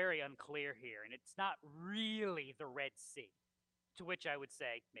Hebrew is very unclear here, and it's not really the Red Sea. To which I would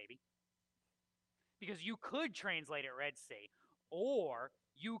say, maybe. Because you could translate it Red Sea, or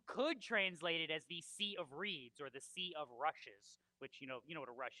you could translate it as the Sea of Reeds or the Sea of Rushes, which, you know what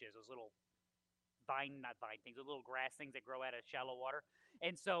a rush is, those little not vine things, those little grass things that grow out of shallow water.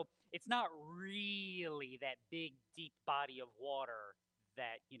 And so it's not really that big, deep body of water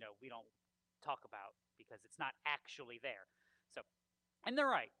that, we don't talk about because it's not actually there. So, and they're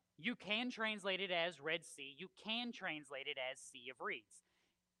right. You can translate it as Red Sea. You can translate it as Sea of Reeds.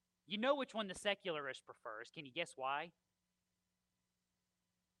 You know which one the secularist prefers. Can you guess why?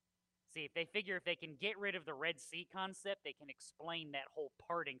 See, if they figure if they can get rid of the Red Sea concept, they can explain that whole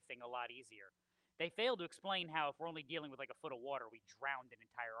parting thing a lot easier. They fail to explain how if we're only dealing with like a foot of water, we drowned an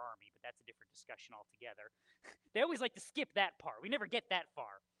entire army, but that's a different discussion altogether. They always like to skip that part. We never get that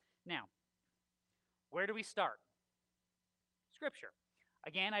far. Now, where do we start? Scripture.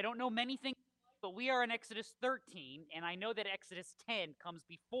 Again, I don't know many things, but we are in Exodus 13, and I know that Exodus 10 comes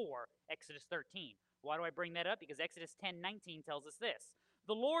before Exodus 13. Why do I bring that up? Because Exodus 10:19 tells us this.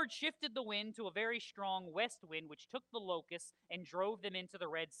 The Lord shifted the wind to a very strong west wind, which took the locusts and drove them into the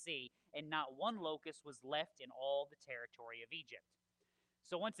Red Sea, and not one locust was left in all the territory of Egypt.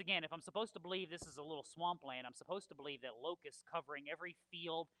 So once again, if I'm supposed to believe this is a little swampland, I'm supposed to believe that locusts covering every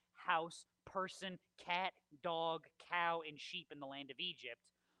field, house, person, cat, dog, cow, and sheep in the land of Egypt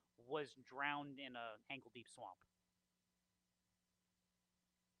was drowned in an ankle-deep swamp.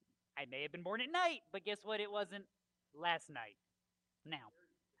 I may have been born at night, but guess what? It wasn't last night. Now,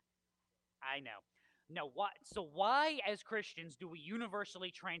 I know. Now, why, as Christians, do we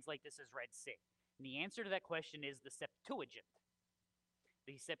universally translate this as Red Sea? And the answer to that question is the Septuagint.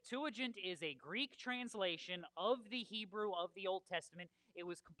 The Septuagint is a Greek translation of the Hebrew of the Old Testament. It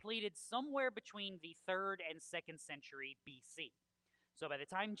was completed somewhere between the 3rd and 2nd century BC. So by the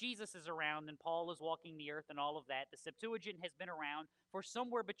time Jesus is around and Paul is walking the earth and all of that, the Septuagint has been around for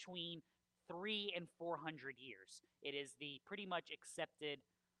somewhere between 300 and 400 years. It is the pretty much accepted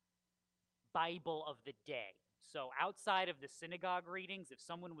Bible of the day. So outside of the synagogue readings, if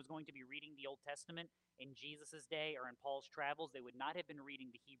someone was going to be reading the Old Testament in Jesus' day or in Paul's travels, they would not have been reading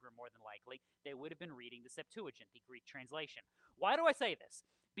the Hebrew more than likely. They would have been reading the Septuagint, the Greek translation. Why do I say this?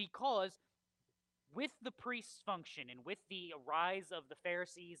 Because with the priest's function and with the rise of the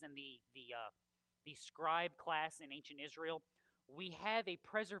Pharisees and the scribe class in ancient Israel, we have a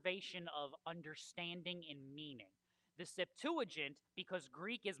preservation of understanding and meaning. The Septuagint, because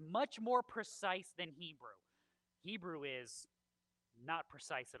Greek is much more precise than Hebrew. Hebrew is not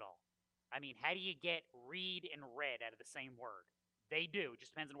precise at all. I mean, how do you get read and read out of the same word? They do. It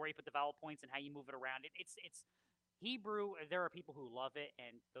just depends on where you put the vowel points and how you move it around. It's Hebrew. There are people who love it,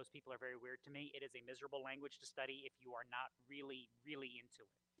 and those people are very weird to me. It is a miserable language to study if you are not really, really into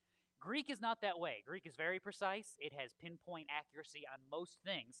it. Greek is not that way. Greek is very precise. It has pinpoint accuracy on most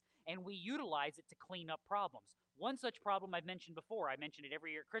things, and we utilize it to clean up problems. One such problem I've mentioned before, I mention it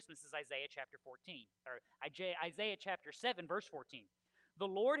every year at Christmas, is Isaiah chapter 14, or Isaiah chapter 7, verse 14. The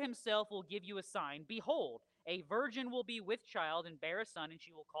Lord himself will give you a sign. Behold, a virgin will be with child and bear a son, and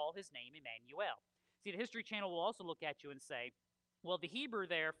she will call his name Emmanuel. See, the History Channel will also look at you and say, well, the Hebrew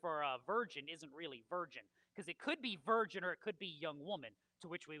there for virgin isn't really virgin, because it could be virgin or it could be young woman, to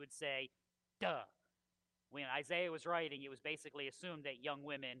which we would say, duh. When Isaiah was writing, it was basically assumed that young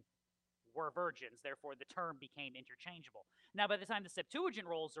women were virgins, therefore the term became interchangeable. Now, by the time the Septuagint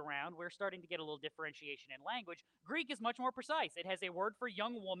rolls around, we're starting to get a little differentiation in language. Greek is much more precise. It has a word for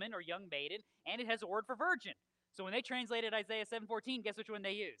young woman or young maiden, and it has a word for virgin. So when they translated Isaiah 7:14, guess which one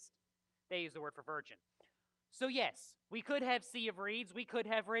they used? They used the word for virgin. So yes, we could have Sea of Reeds, we could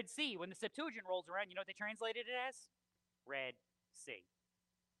have Red Sea. When the Septuagint rolls around, you know what they translated it as? Red Sea.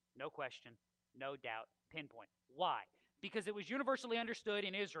 No question, no doubt, pinpoint. Why? Because it was universally understood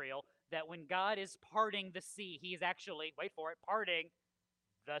in Israel that when God is parting the sea, he is actually, wait for it, parting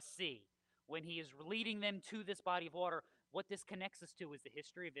the sea. When he is leading them to this body of water, what this connects us to is the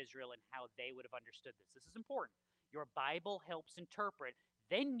history of Israel and how they would have understood this. This is important. Your Bible helps interpret.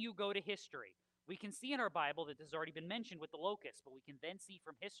 Then you go to history. We can see in our Bible that this has already been mentioned with the locusts, but we can then see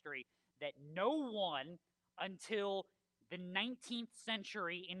from history that no one until the 19th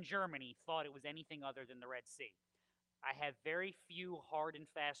century in Germany thought it was anything other than the Red Sea. I have very few hard and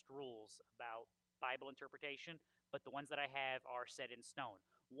fast rules about Bible interpretation, but the ones that I have are set in stone.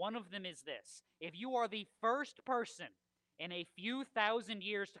 One of them is this. If you are the first person in a few thousand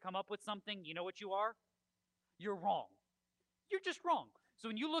years to come up with something, you know what you are? You're wrong. You're just wrong. So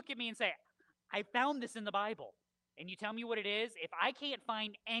when you look at me and say, I found this in the Bible, and you tell me what it is, if I can't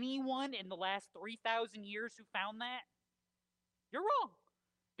find anyone in the last 3,000 years who found that, you're wrong.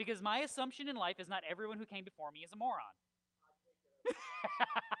 Because my assumption in life is not everyone who came before me is a moron.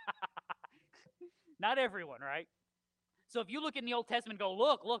 Not everyone, right? So if you look in the Old Testament and go,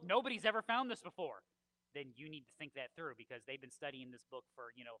 look, nobody's ever found this before, then you need to think that through, because they've been studying this book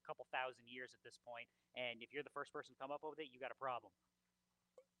for, a couple thousand years at this point, and if you're the first person to come up with it, you got a problem.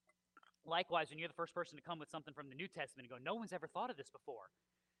 Likewise, when you're the first person to come with something from the New Testament and go, no one's ever thought of this before,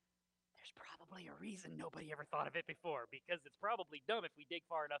 there's probably a reason nobody ever thought of it before, because it's probably dumb if we dig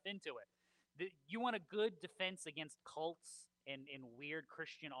far enough into it. You want a good defense against cults and weird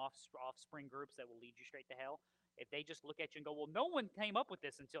Christian offspring groups that will lead you straight to hell? If they just look at you and go, well, no one came up with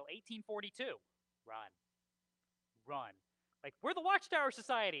this until 1842, run. Like, we're the Watchtower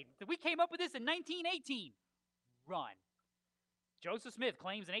Society. We came up with this in 1918. Run. Joseph Smith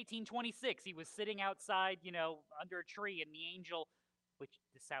claims in 1826 he was sitting outside, under a tree, and the angel, which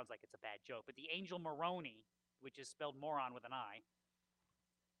this sounds like it's a bad joke, but the angel Moroni, which is spelled moron with an I,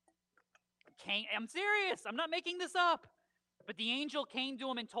 came. I'm serious. I'm not making this up. But the angel came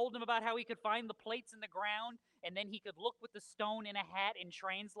to him and told him about how he could find the plates in the ground, and then he could look with the stone in a hat and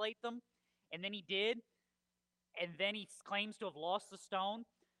translate them. And then he did. And then he claims to have lost the stone.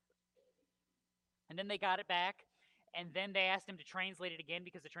 And then they got it back. And then they asked him to translate it again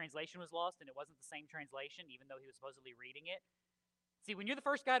because the translation was lost and it wasn't the same translation, even though he was supposedly reading it. See, when you're the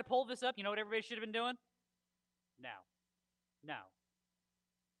first guy to pull this up, you know what everybody should have been doing? No.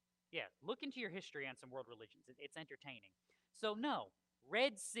 Yeah, look into your history on some world religions. It's entertaining. So no,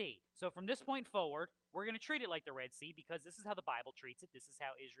 Red Sea. So from this point forward, we're going to treat it like the Red Sea because this is how the Bible treats it. This is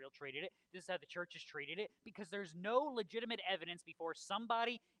how Israel treated it. This is how the church has treated it, because there's no legitimate evidence before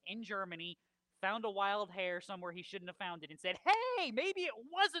somebody in Germany found a wild hair somewhere he shouldn't have found it and said, hey, maybe it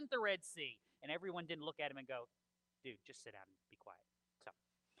wasn't the Red Sea. And everyone didn't look at him and go, dude, just sit down and be quiet. So,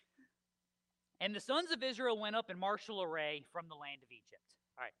 and the sons of Israel went up in martial array from the land of Egypt.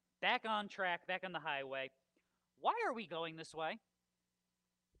 All right, back on track, back on the highway. Why are we going this way?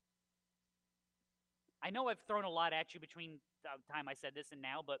 I know I've thrown a lot at you between the time I said this and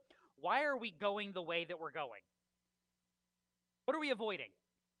now, but why are we going the way that we're going? What are we avoiding?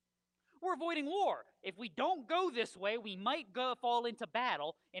 We're avoiding war. If we don't go this way, we might fall into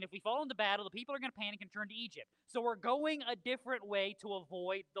battle, and if we fall into battle, the people are going to panic and turn to Egypt. So we're going a different way to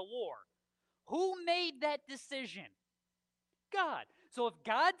avoid the war. Who made that decision? God. So if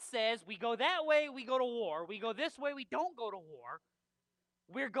God says we go that way, we go to war. We go this way, we don't go to war.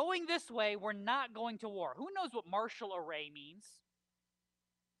 We're going this way, we're not going to war. Who knows what martial array means?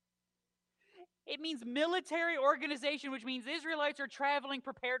 It means military organization, which means Israelites are traveling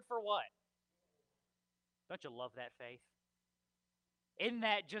prepared for what? Don't you love that, Faith? Isn't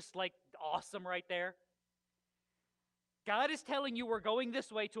that just like awesome right there? God is telling you we're going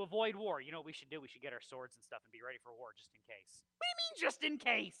this way to avoid war. You know what we should do? We should get our swords and stuff and be ready for war just in case. What do you mean just in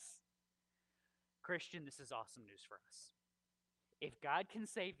case? Christian, this is awesome news for us. If God can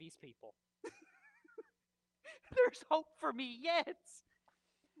save these people, There's hope for me yet.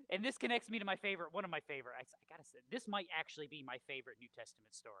 And this connects me to my favorite, one of my favorite. I gotta say, this might actually be my favorite New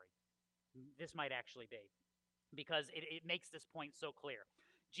Testament story. This might actually be, because it makes this point so clear.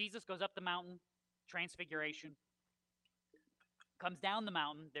 Jesus goes up the mountain, transfiguration, comes down the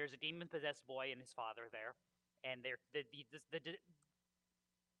mountain. There's a demon-possessed boy and his father there, and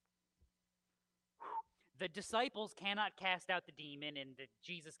the disciples cannot cast out the demon, and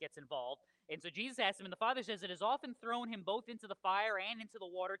Jesus gets involved. And so Jesus asks him, and the father says, "It has often thrown him both into the fire and into the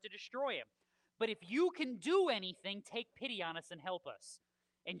water to destroy him. But if you can do anything, take pity on us and help us."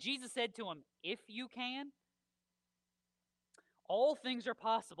 And Jesus said to him, "If you can, all things are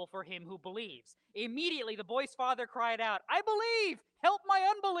possible for him who believes." Immediately, the boy's father cried out, "I believe! Help my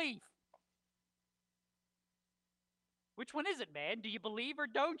unbelief!" Which one is it, man? Do you believe or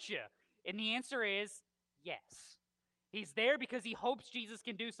don't you? And the answer is yes. He's there because he hopes Jesus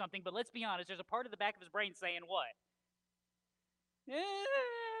can do something, but let's be honest, there's a part of the back of his brain saying what?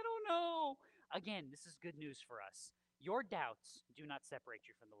 I don't know. Again, this is good news for us. Your doubts do not separate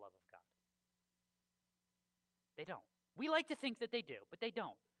you from the love of God. They don't. We like to think that they do, but they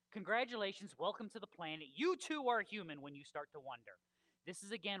don't. Congratulations, welcome to the planet. You too are human when you start to wonder. This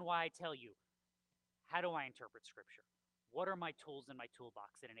is again why I tell you, how do I interpret Scripture? What are my tools in my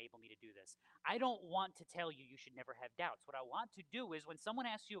toolbox that enable me to do this? I don't want to tell you you should never have doubts. What I want to do is when someone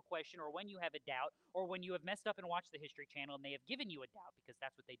asks you a question, or when you have a doubt, or when you have messed up and watched the History Channel and they have given you a doubt, because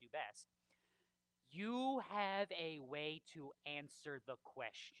that's what they do best, you have a way to answer the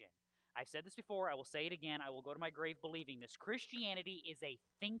question. I've said this before, I will say it again, I will go to my grave believing this. Christianity is a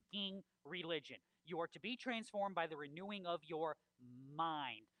thinking religion. You are to be transformed by the renewing of your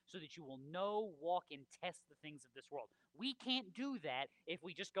mind, so that you will know, walk, and test the things of this world. We can't do that if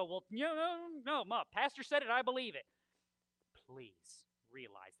we just go, well, no, Ma, Pastor said it, I believe it. Please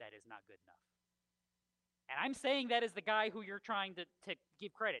realize that is not good enough. And I'm saying that as the guy who you're trying to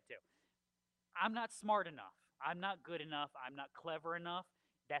give credit to. I'm not smart enough. I'm not good enough. I'm not clever enough.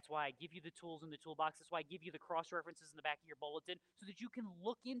 That's why I give you the tools in the toolbox. That's why I give you the cross references in the back of your bulletin, so that you can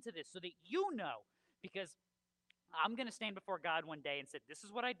look into this, so that you know. Because I'm going to stand before God one day and say, this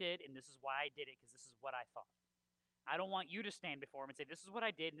is what I did, and this is why I did it, because this is what I thought. I don't want you to stand before him and say, this is what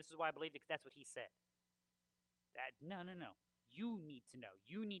I did, and this is why I believed it, because that's what he said. No. You need to know.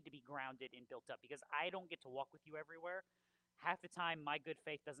 You need to be grounded and built up, because I don't get to walk with you everywhere. Half the time, my good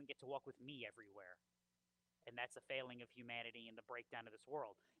faith doesn't get to walk with me everywhere. And that's a failing of humanity and the breakdown of this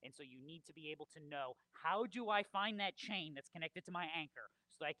world. And so you need to be able to know, how do I find that chain that's connected to my anchor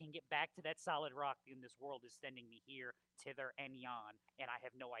so I can get back to that solid rock when this world is sending me here, thither, and yon, and I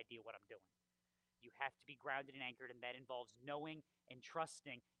have no idea what I'm doing. You have to be grounded and anchored, and that involves knowing and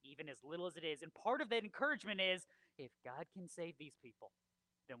trusting, even as little as it is. And part of that encouragement is, if God can save these people,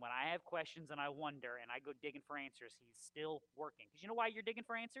 then when I have questions and I wonder and I go digging for answers, he's still working. Because you know why you're digging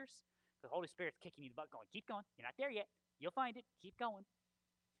for answers? The Holy Spirit's kicking you in the butt going, keep going. You're not there yet. You'll find it. Keep going.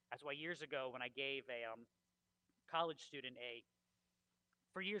 That's why years ago when I gave a college student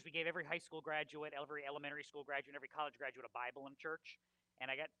for years we gave every high school graduate, every elementary school graduate, every college graduate a Bible in church. And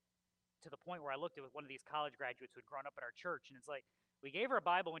I got to the point where I looked at one of these college graduates who had grown up in our church, and it's like, we gave her a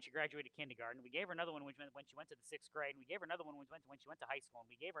Bible when she graduated kindergarten. We gave her another one when she went to the 6th grade. And we gave her another one when she went to high school. And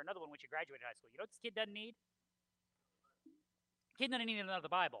we gave her another one when she graduated high school. You know what this kid doesn't need? Kid doesn't need another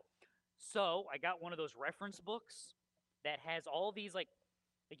Bible. So I got one of those reference books that has all these, like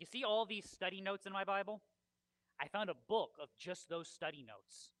you see all these study notes in my Bible? I found a book of just those study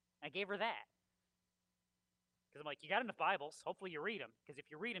notes. I gave her that. Because I'm like, you got enough Bibles. Hopefully you read them. Because if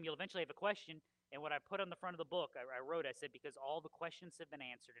you read them, you'll eventually have a question. And what I put on the front of the book, I wrote, I said, because all the questions have been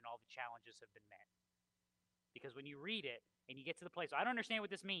answered and all the challenges have been met. Because when you read it and you get to the place, I don't understand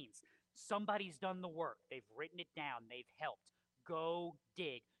what this means. Somebody's done the work. They've written it down. They've helped. Go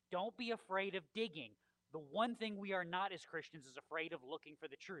dig. Don't be afraid of digging. The one thing we are not as Christians is afraid of looking for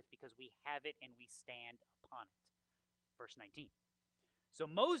the truth, because we have it and we stand upon it. Verse 19. So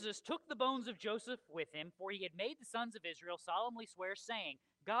Moses took the bones of Joseph with him, for he had made the sons of Israel solemnly swear, saying,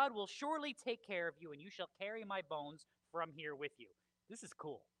 God will surely take care of you, and you shall carry my bones from here with you. This is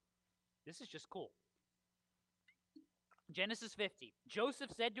cool. This is just cool. Genesis 50.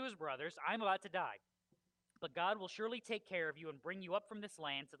 Joseph said to his brothers, I'm about to die, but God will surely take care of you and bring you up from this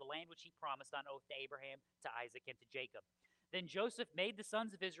land to the land which he promised on oath to Abraham, to Isaac, and to Jacob. Then Joseph made the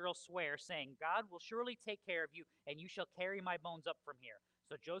sons of Israel swear, saying, God will surely take care of you, and you shall carry my bones up from here.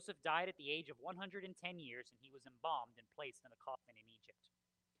 So Joseph died at the age of 110 years, and he was embalmed and placed in a coffin in Egypt.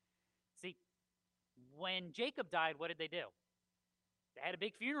 See, when Jacob died, what did they do? They had a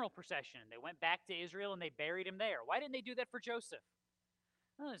big funeral procession. They went back to Israel, and they buried him there. Why didn't they do that for Joseph?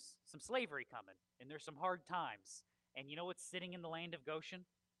 Oh, there's some slavery coming, and there's some hard times. And you know what's sitting in the land of Goshen?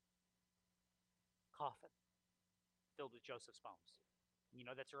 Coffin filled with Joseph's bones. You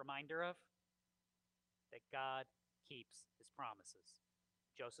know that's a reminder of? That God keeps his promises.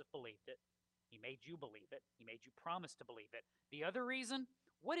 Joseph believed it. He made you believe it. He made you promise to believe it. The other reason,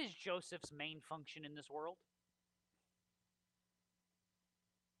 what is Joseph's main function in this world?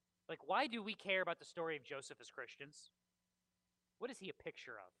 Like, why do we care about the story of Joseph as Christians? What is he a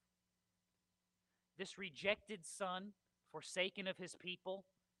picture of? This rejected son, forsaken of his people,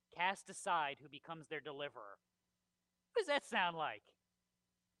 cast aside, who becomes their deliverer. What does that sound like?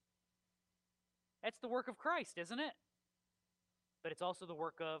 That's the work of Christ, isn't it? But it's also the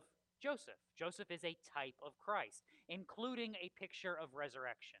work of Joseph. Joseph is a type of Christ, including a picture of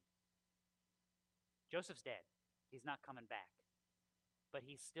resurrection. Joseph's dead. He's not coming back. But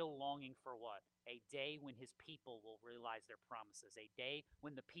he's still longing for what? A day when his people will realize their promises. A day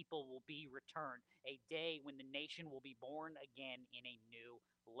when the people will be returned. A day when the nation will be born again in a new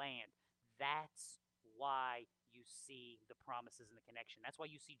land. That's why you see the promises and the connection. That's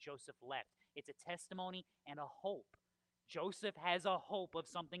why you see Joseph left. It's a testimony and a hope. Joseph has a hope of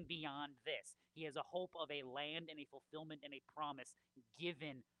something beyond this. He has a hope of a land and a fulfillment and a promise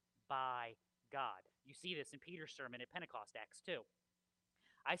given by God. You see this in Peter's sermon at Pentecost, Acts 2.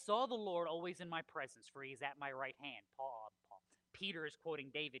 I saw the Lord always in my presence, for he is at my right hand. Peter is quoting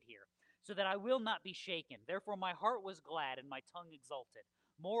David here. So that I will not be shaken. Therefore my heart was glad and my tongue exulted.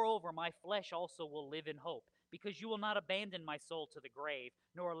 Moreover, my flesh also will live in hope, because you will not abandon my soul to the grave,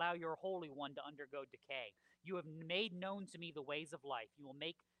 nor allow your Holy One to undergo decay. You have made known to me the ways of life. You will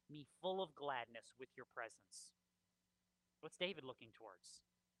make me full of gladness with your presence. What's David looking towards?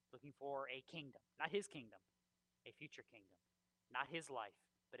 Looking for a kingdom. Not his kingdom, a future kingdom. Not his life,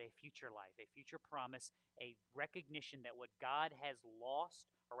 but a future life, a future promise, a recognition that what God has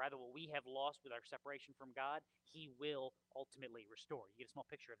lost, or rather what we have lost with our separation from God, he will ultimately restore. You get a small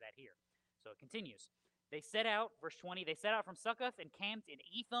picture of that here. So it continues. They set out, verse 20, they set out from Succoth and camped in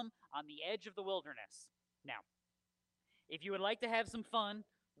Etham on the edge of the wilderness. Now, if you would like to have some fun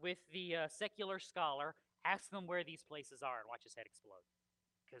with the secular scholar, ask them where these places are and watch his head explode,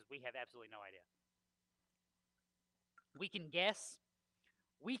 because we have absolutely no idea. We can guess,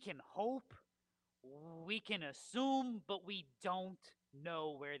 we can hope, we can assume, but we don't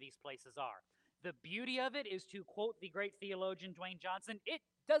know where these places are. The beauty of it is, to quote the great theologian Dwayne Johnson, it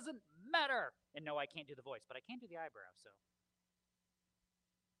doesn't matter. And no, I can't do the voice, but I can do the eyebrow, so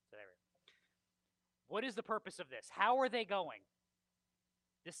there we go. What is the purpose of this? How are they going?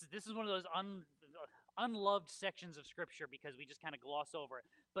 This is one of those unloved sections of Scripture because we just kind of gloss over it.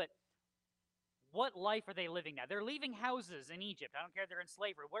 But what life are they living now? They're leaving houses in Egypt. I don't care if they're in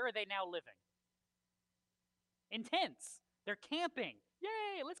slavery. Where are they now living? In tents. They're camping.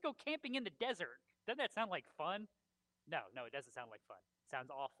 Yay, let's go camping in the desert. Doesn't that sound like fun? No, it doesn't sound like fun. It sounds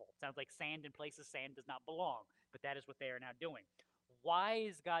awful. It sounds like sand in places sand does not belong. But that is what they are now doing. Why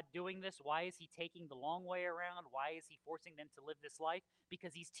is God doing this? Why is he taking the long way around? Why is he forcing them to live this life?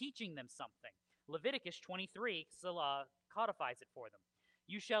 Because he's teaching them something. Leviticus 23 codifies it for them.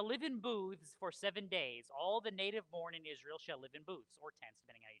 You shall live in booths for 7 days. All the native born in Israel shall live in booths, or tents,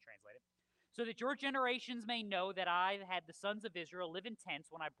 depending on how you translate it. So that your generations may know that I had the sons of Israel live in tents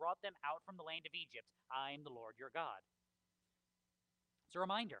when I brought them out from the land of Egypt. I am the Lord your God. It's a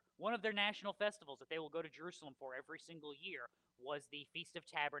reminder. One of their national festivals that they will go to Jerusalem for every single year was the Feast of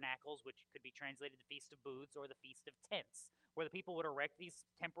Tabernacles, which could be translated the Feast of Booths or the Feast of Tents, where the people would erect these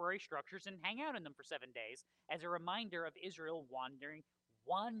temporary structures and hang out in them for 7 days as a reminder of Israel wandering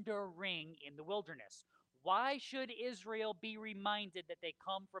in the wilderness. Why should Israel be reminded that they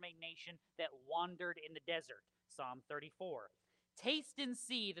come from a nation that wandered in the desert? Psalm 34. Taste and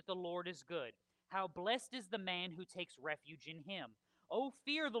see that the Lord is good. How blessed is the man who takes refuge in him. Oh,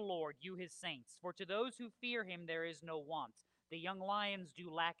 fear the Lord, you his saints, for to those who fear him there is no want. The young lions do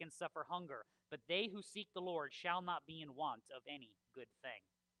lack and suffer hunger, but they who seek the Lord shall not be in want of any good thing.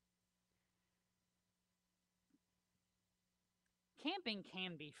 Camping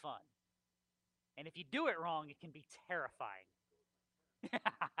can be fun. And if you do it wrong, it can be terrifying.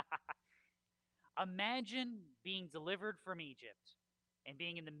 Imagine being delivered from Egypt and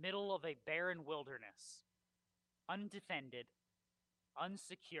being in the middle of a barren wilderness, undefended,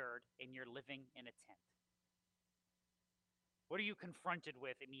 unsecured, and you're living in a tent. What are you confronted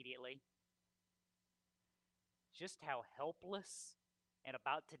with immediately? Just how helpless and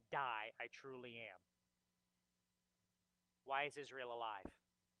about to die I truly am. Why is Israel alive?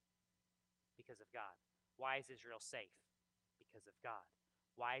 Because of God. Why is Israel safe? Because of God.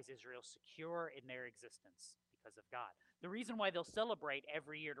 Why is Israel secure in their existence? because of God. The reason why they'll celebrate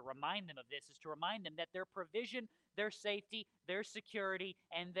every year to remind them of this is to remind them that their provision, their safety, their security,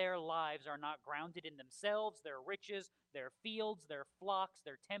 and their lives are not grounded in themselves, their riches, their fields, their flocks,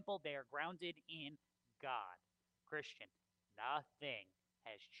 their temple. They are grounded in God. Christian, nothing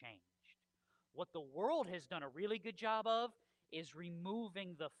has changed. What the world has done a really good job of is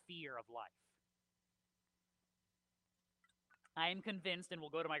removing the fear of life. I am convinced, and will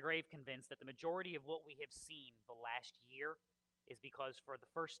go to my grave convinced, that the majority of what we have seen the last year is because for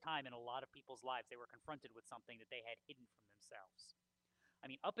the first time in a lot of people's lives, they were confronted with something that they had hidden from themselves. I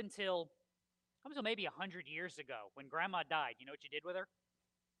mean, up until maybe 100 years ago, when Grandma died, you know what you did with her?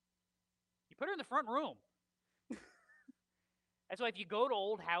 You put her in the front room. That's why if you go to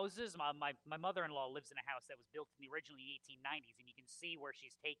old houses, my mother-in-law lives in a house that was built in the originally 1890s, and you can see where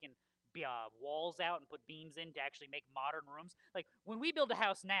she's taken walls out and put beams in to actually make modern rooms. Like, when we build a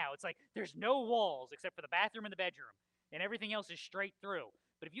house now, it's like there's no walls except for the bathroom and the bedroom, and everything else is straight through.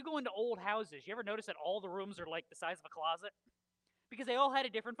 But if you go into old houses, you ever notice that all the rooms are like the size of a closet? Because they all had a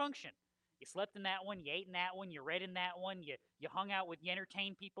different function. You slept in that one, you ate in that one, you read in that one, you hung out with, you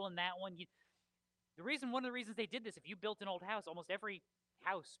entertained people in that one. One of the reasons they did this, if you built an old house, almost every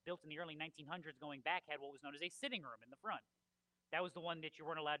house built in the early 1900s going back had what was known as a sitting room in the front. That was the one that you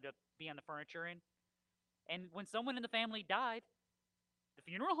weren't allowed to be on the furniture in. And when someone in the family died, the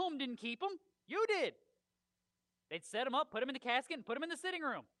funeral home didn't keep them. You did. They'd set them up, put them in the casket, and put them in the sitting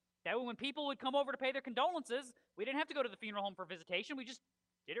room. That way when people would come over to pay their condolences, we didn't have to go to the funeral home for visitation. We just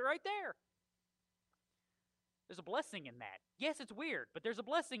did it right there. There's a blessing in that. Yes, it's weird, but there's a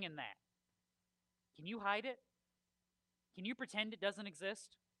blessing in that. Can you hide it? Can you pretend it doesn't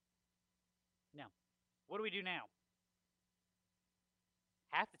exist? No. What do we do now?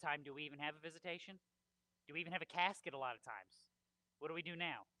 Half the time, do we even have a visitation? Do we even have a casket a lot of times? What do we do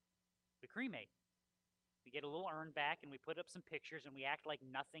now? We cremate. We get a little urn back and we put up some pictures and we act like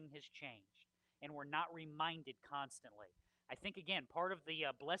nothing has changed. And we're not reminded constantly. I think, again, part of the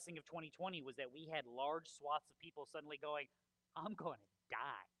blessing of 2020 was that we had large swaths of people suddenly going, I'm going to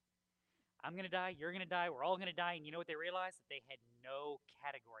die. I'm going to die, you're going to die, we're all going to die. And you know what they realized? That they had no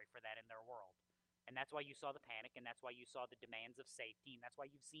category for that in their world. And that's why you saw the panic, and that's why you saw the demands of safety, and that's why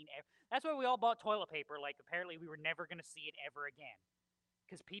you've seen, that's why we all bought toilet paper like apparently we were never going to see it ever again.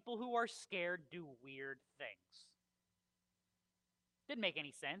 Because people who are scared do weird things. Didn't make any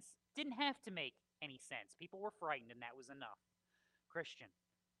sense. Didn't have to make any sense. People were frightened, and that was enough. Christian,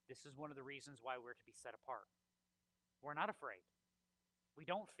 this is one of the reasons why we're to be set apart. We're not afraid. We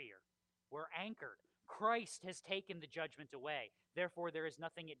don't fear. We're anchored. Christ has taken the judgment away. Therefore, there is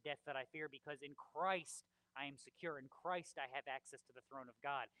nothing at death that I fear, because in Christ I am secure. In Christ I have access to the throne of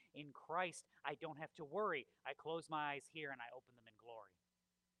God. In Christ I don't have to worry. I close my eyes here and I open them in glory.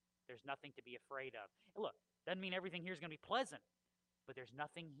 There's nothing to be afraid of. And look, doesn't mean everything here is going to be pleasant, but there's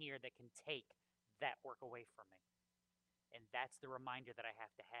nothing here that can take that work away from me. And that's the reminder that I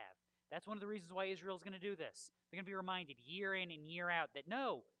have to have. That's one of the reasons why Israel's going to do this. They're going to be reminded year in and year out that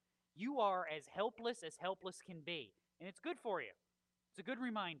no, you are as helpless can be. And it's good for you. It's a good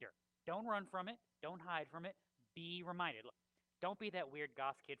reminder. Don't run from it. Don't hide from it. Be reminded. Look, don't be that weird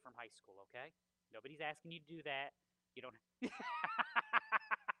goth kid from high school, okay? Nobody's asking you to do that. You don't. You're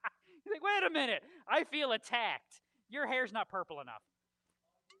like, wait a minute. I feel attacked. Your hair's not purple enough.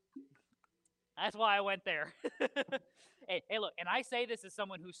 That's why I went there. Hey, look, and I say this as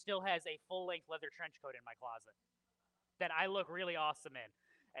someone who still has a full-length leather trench coat in my closet that I look really awesome in.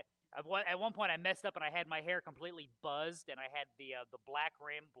 At one point, I messed up and I had my hair completely buzzed, and I had the black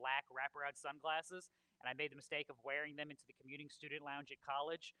rim, black wraparound sunglasses, and I made the mistake of wearing them into the commuting student lounge at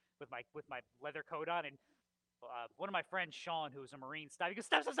college with my leather coat on. And one of my friends, Sean, who was a Marine, stopped. He goes,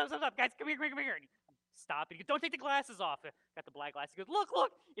 "Stop, guys, come here. And he stopped. And he goes, "Don't take the glasses off." Got the black glasses. He goes, "Look,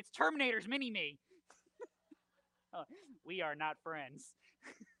 it's Terminator's mini-me." We are not friends.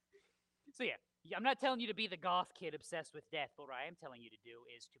 So yeah. I'm not telling you to be the goth kid obsessed with death, but what I am telling you to do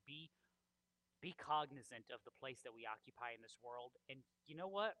is to be cognizant of the place that we occupy in this world. And you know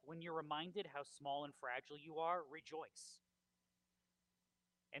what? When you're reminded how small and fragile you are, rejoice.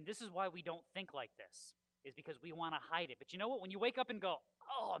 And this is why we don't think like this, is because we want to hide it. But you know what? When you wake up and go,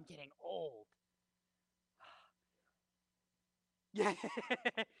 oh, I'm getting old. Yeah,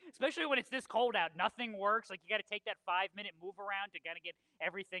 especially when it's this cold out, nothing works. Like, you got to take that 5-minute move around to kind of get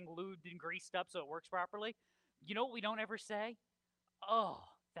everything lubed and greased up so it works properly. You know what we don't ever say? Oh,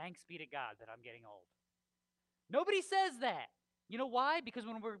 thanks be to God that I'm getting old. Nobody says that. You know why? Because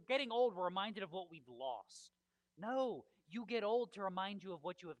when we're getting old, we're reminded of what we've lost. No, you get old to remind you of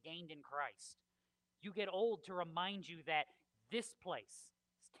what you have gained in Christ. You get old to remind you that this place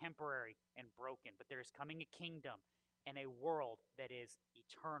is temporary and broken, but there is coming a kingdom and a world that is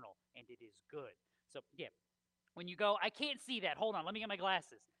eternal, and it is good. So, yeah, when you go, I can't see that. Hold on, let me get my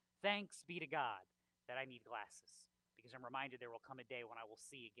glasses. Thanks be to God that I need glasses, because I'm reminded there will come a day when I will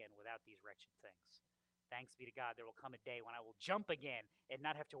see again without these wretched things. Thanks be to God, there will come a day when I will jump again and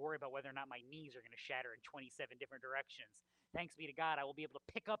not have to worry about whether or not my knees are going to shatter in 27 different directions. Thanks be to God, I will be able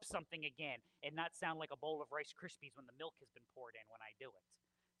to pick up something again and not sound like a bowl of Rice Krispies when the milk has been poured in when I do it.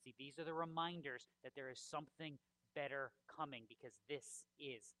 See, these are the reminders that there is something better coming, because this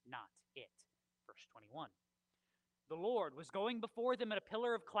is not it. Verse 21. The Lord was going before them in a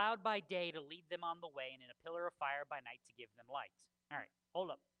pillar of cloud by day to lead them on the way, and in a pillar of fire by night to give them light. All right,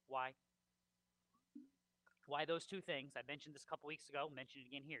 hold up. Why? Why those two things? I mentioned this a couple weeks ago, mentioned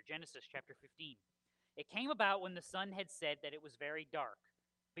it again here. Genesis chapter 15. It came about when the sun had set that it was very dark.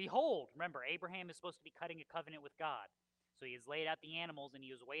 Behold, remember, Abraham is supposed to be cutting a covenant with God. So he has laid out the animals, and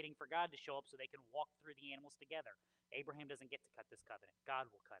he was waiting for God to show up so they can walk through the animals together. Abraham doesn't get to cut this covenant. God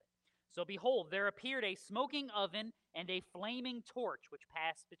will cut it. So behold, there appeared a smoking oven and a flaming torch which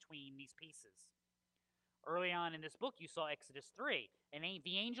passed between these pieces. Early on in this book, you saw Exodus 3. And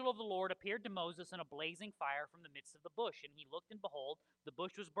the angel of the Lord appeared to Moses in a blazing fire from the midst of the bush. And he looked, and behold, the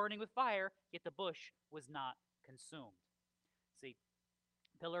bush was burning with fire, yet the bush was not consumed. See,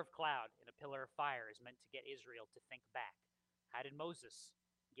 pillar of cloud and a pillar of fire is meant to get Israel to think back. How did Moses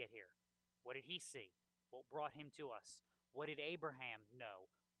get here? What did he see? What brought him to us? What did Abraham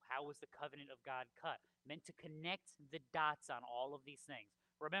know? How was the covenant of God cut? Meant to connect the dots on all of these things.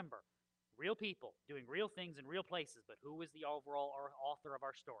 Remember, real people doing real things in real places, but who is the overall author of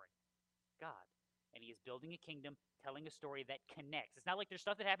our story? God. And he is building a kingdom, telling a story that connects. It's not like there's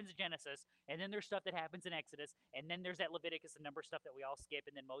stuff that happens in Genesis, and then there's stuff that happens in Exodus, and then there's that Leviticus and Number stuff that we all skip,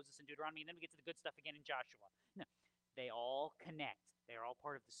 and then Moses and Deuteronomy, and then we get to the good stuff again in Joshua. No, they all connect. They are all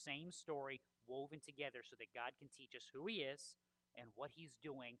part of the same story woven together so that God can teach us who he is and what he's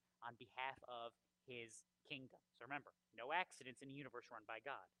doing on behalf of his kingdom. So remember, no accidents in a universe run by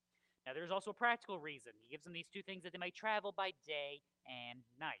God. Now, there's also a practical reason. He gives them these two things that they may travel by day and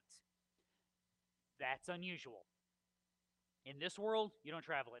night. That's unusual. In this world, you don't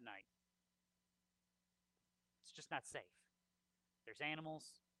travel at night. It's just not safe. There's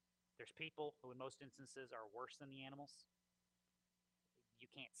animals. There's people who, in most instances, are worse than the animals. You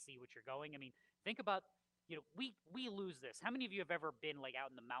can't see what you're going. I mean, think about, we lose this. How many of you have ever been like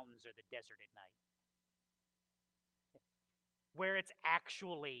out in the mountains or the desert at night? Where it's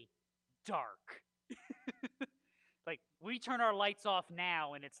actually dark. Like, we turn our lights off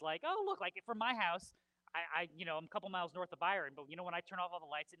now, and it's like, oh, look, like from my house, I'm a couple miles north of Byron, but when I turn off all the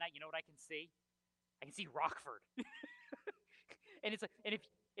lights at night, you know what I can see? I can see Rockford. And it's like, and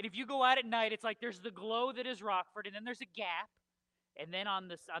if you go out at night, it's like there's the glow that is Rockford, and then there's a gap, and then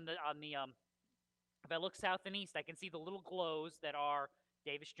if I look south and east, I can see the little glows that are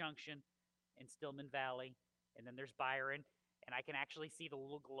Davis Junction and Stillman Valley, and then there's Byron, and I can actually see the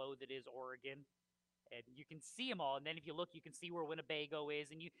little glow that is Oregon, and you can see them all. And then if you look, you can see where Winnebago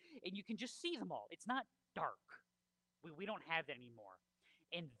is, and you can just see them all. It's not dark. We don't have that anymore.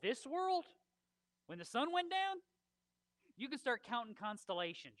 In this world, when the sun went down, you can start counting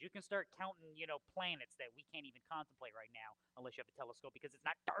constellations. You can start counting, planets that we can't even contemplate right now unless you have a telescope, because it's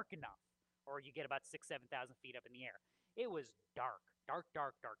not dark enough, or you get about 6,000, 7,000 feet up in the air. It was dark, dark,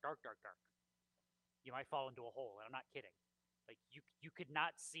 dark, dark, dark, dark, dark. You might fall into a hole, and I'm not kidding. Like, you could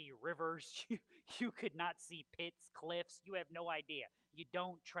not see rivers. You could not see pits, cliffs. You have no idea. You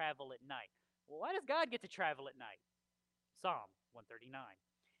don't travel at night. Well, why does God get to travel at night? Psalm 139.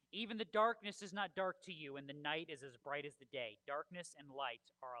 Even the darkness is not dark to you, and the night is as bright as the day. Darkness and light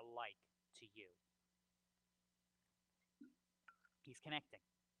are alike to you. He's connecting.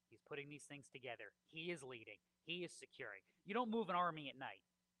 He's putting these things together. He is leading. He is securing. You don't move an army at night.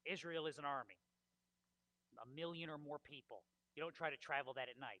 Israel is an army. 1 million or more people. You don't try to travel that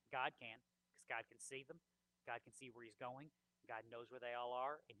at night. God can, because God can see them. God can see where he's going. God knows where they all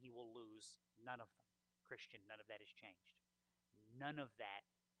are, and he will lose none of them. Christian, none of that has changed. None of that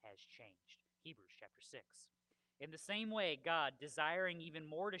has changed. Hebrews chapter 6. In the same way, God, desiring even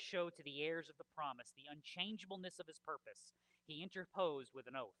more to show to the heirs of the promise the unchangeableness of his purpose, he interposed with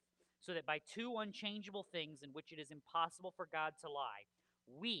an oath, so that by two unchangeable things in which it is impossible for God to lie,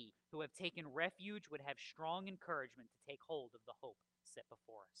 we who have taken refuge would have strong encouragement to take hold of the hope set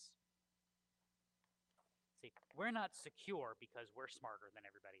before us. See, we're not secure because we're smarter than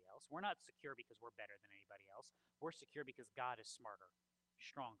everybody else. We're not secure because we're better than anybody else. We're secure because God is smarter,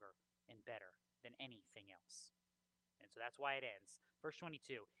 stronger, and better than anything else. And so that's why it ends. Verse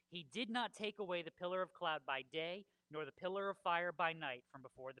 22, he did not take away the pillar of cloud by day, nor the pillar of fire by night from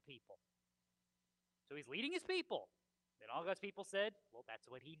before the people. So he's leading his people. Then all God's people said, well, that's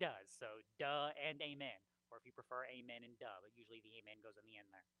what he does. So duh and amen. Or if you prefer, amen and duh, but usually the amen goes on the end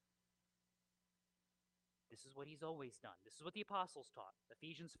there. This is what he's always done. This is what the apostles taught.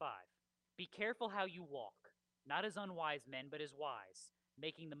 Ephesians 5. Be careful how you walk, not as unwise men, but as wise,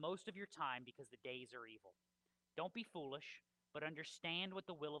 making the most of your time because the days are evil. Don't be foolish, but understand what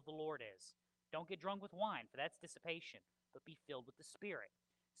the will of the Lord is. Don't get drunk with wine, for that's dissipation, but be filled with the Spirit.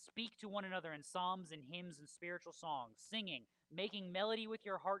 Speak to one another in psalms and hymns and spiritual songs, singing, making melody with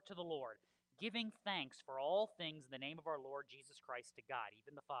your heart to the Lord, giving thanks for all things in the name of our Lord Jesus Christ to God,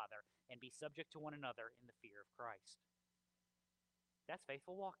 even the Father, and be subject to one another in the fear of Christ. That's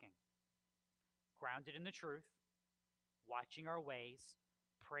faithful walking. Grounded in the truth, watching our ways,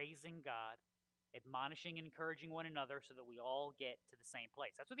 praising God, admonishing and encouraging one another so that we all get to the same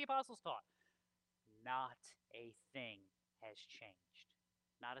place. That's what the apostles taught. Not a thing has changed.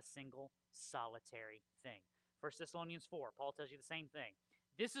 Not a single solitary thing. 1 Thessalonians 4, Paul tells you the same thing.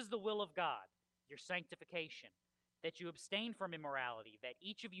 This is the will of God, your sanctification, that you abstain from immorality, that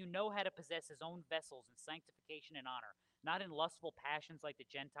each of you know how to possess his own vessels in sanctification and honor, not in lustful passions like the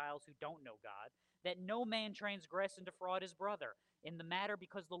Gentiles who don't know God, that no man transgress and defraud his brother in the matter,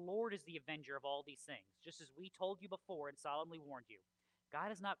 because the Lord is the avenger of all these things, just as we told you before and solemnly warned you. God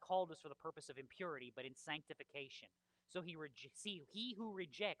has not called us for the purpose of impurity, but in sanctification. So he who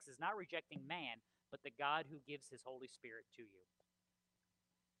rejects is not rejecting man, but the God who gives his Holy Spirit to you.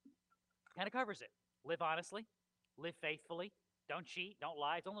 Kind of covers it. Live honestly, live faithfully, don't cheat, don't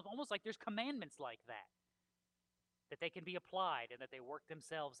lie. It's almost like there's commandments like that they can be applied and that they work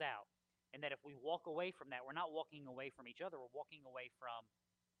themselves out. And that if we walk away from that, we're not walking away from each other, we're walking away from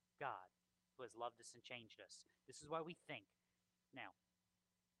God, who has loved us and changed us. This is why we think. Now,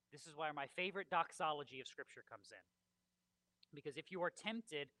 this is where my favorite doxology of Scripture comes in. Because if you are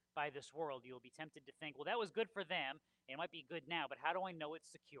tempted by this world, you will be tempted to think, well, that was good for them, and it might be good now, but how do I know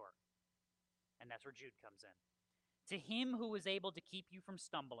it's secure? And that's where Jude comes in. To him who is able to keep you from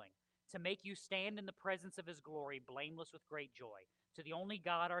stumbling, to make you stand in the presence of his glory, blameless with great joy, to the only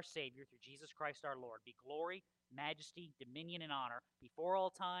God, our Savior, through Jesus Christ our Lord, be glory, majesty, dominion, and honor, before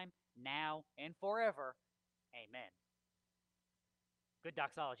all time, now, and forever. Amen. Good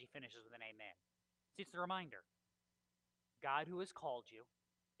doxology finishes with an amen. See, it's a reminder. God who has called you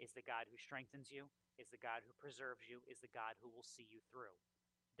is the God who strengthens you, is the God who preserves you, is the God who will see you through.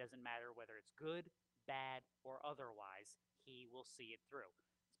 It doesn't matter whether it's good, bad, or otherwise, he will see it through.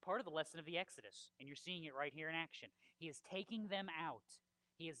 It's part of the lesson of the Exodus, and you're seeing it right here in action. He is taking them out.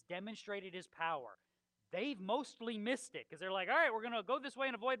 He has demonstrated his power. They've mostly missed it, because they're like, all right, we're going to go this way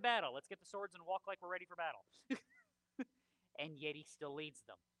and avoid battle. Let's get the swords and walk like we're ready for battle. And yet he still leads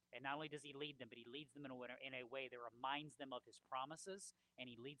them. And not only does he lead them, but he leads them in a way that reminds them of his promises, and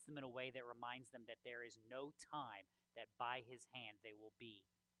he leads them in a way that reminds them that there is no time that by his hand they will be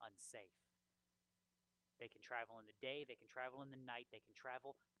unsafe. They can travel in the day, they can travel in the night, they can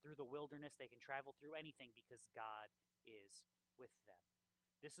travel through the wilderness, they can travel through anything because God is with them.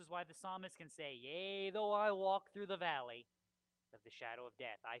 This is why the psalmist can say, yea, though I walk through the valley of the shadow of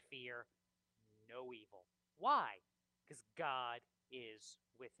death, I fear no evil. Why? Because God is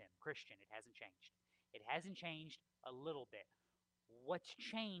with him. Christian, it hasn't changed. It hasn't changed a little bit. What's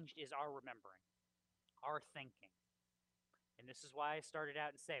changed is our remembering, our thinking. And this is why I started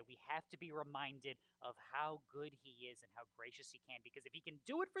out and say we have to be reminded of how good he is and how gracious he can. Because if he can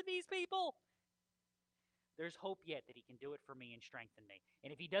do it for these people, there's hope yet that he can do it for me and strengthen me.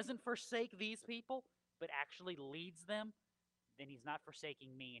 And if he doesn't forsake these people, but actually leads them, then he's not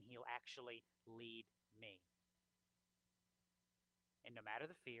forsaking me and he'll actually lead me. And no matter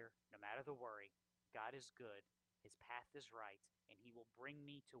the fear, no matter the worry, God is good, his path is right, and he will bring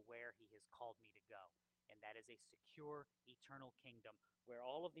me to where he has called me to go. And that is a secure, eternal kingdom where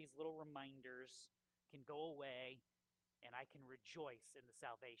all of these little reminders can go away and I can rejoice in the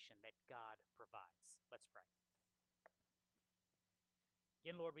salvation that God provides. Let's pray.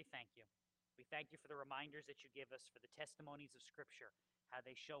 Again, Lord, we thank you. We thank you for the reminders that you give us, for the testimonies of Scripture, how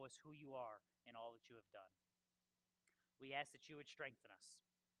they show us who you are and all that you have done. We ask that you would strengthen us.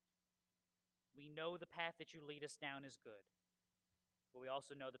 We know the path that you lead us down is good, but we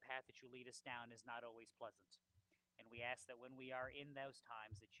also know the path that you lead us down is not always pleasant. And we ask that when we are in those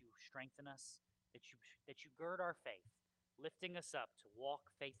times that you strengthen us, that you gird our faith, lifting us up to walk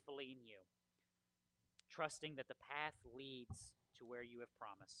faithfully in you, trusting that the path leads to where you have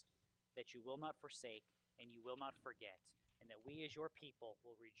promised, that you will not forsake and you will not forget, and that we as your people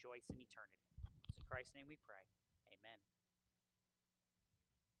will rejoice in eternity. It's in Christ's name we pray. Amen.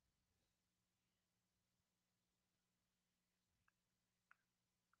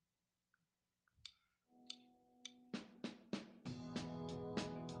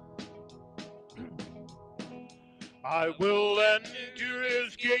 I will enter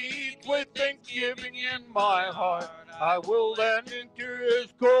his gates with thanksgiving in my heart. I will enter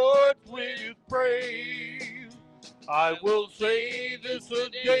his courts with praise. I will say this is a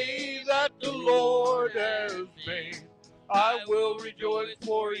day that the Lord has made. I will rejoice,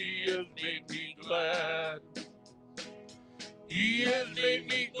 for he has made me glad. He has made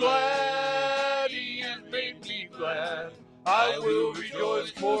me glad. He has made me glad. I will rejoice,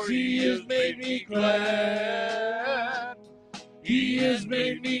 for he has made me glad. He has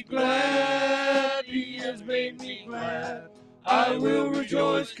made me glad. He has made me glad. I will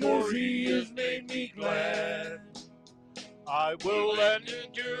rejoice, for he has made me glad. I will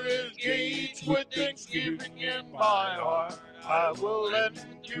enter his gates with thanksgiving in my heart. I will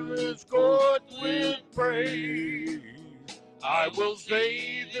enter his courts with praise. I will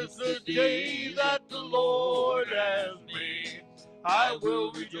say this is the day that the Lord has made. I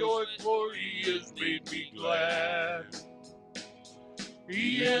will rejoice, for he has made me glad.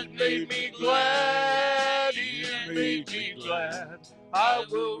 He has made me glad. He has made me glad. I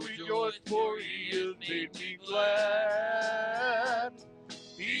will rejoice, for he has made me glad.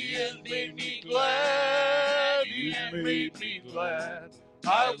 He has made me glad. He has made me glad.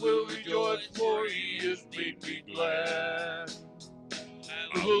 I will rejoice, for he has made me glad.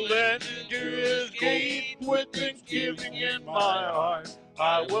 I will enter his gate with thanksgiving in my heart.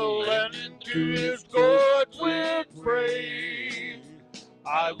 I will enter his court with praise.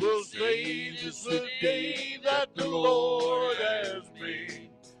 I will say this is the day that the Lord has made.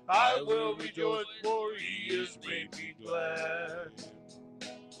 I will rejoice, for he has made me glad.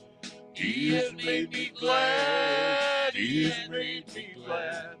 He has made me glad. He has made me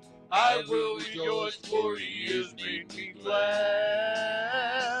glad. I will rejoice, for he has made me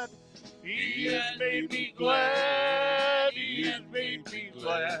glad. He has made me glad. He has made me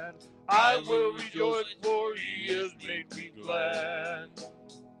glad. I will rejoice, for he has made me glad.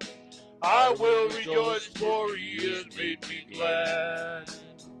 I will rejoice, for he has made me glad.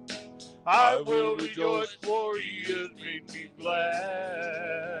 I will rejoice, for he has made me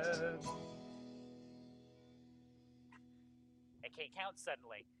glad. It can't count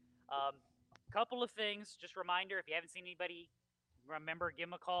suddenly. Couple of things. Just reminder: if you haven't seen anybody, remember, give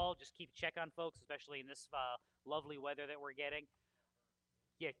them a call. Just keep a check on folks, especially in this lovely weather that we're getting.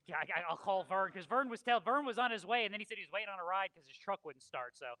 Yeah, I'll call Vern because Vern was on his way, and then he said he was waiting on a ride because his truck wouldn't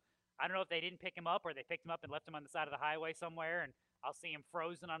start. So I don't know if they didn't pick him up or they picked him up and left him on the side of the highway somewhere, and I'll see him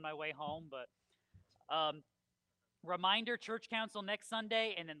frozen on my way home. But reminder: church council next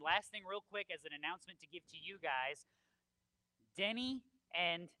Sunday, and then last thing, real quick, as an announcement to give to you guys, Denny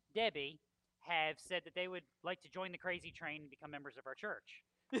and Debbie have said that they would like to join the crazy train and become members of our church.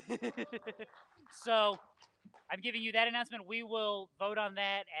 So I'm giving you that announcement. We will vote on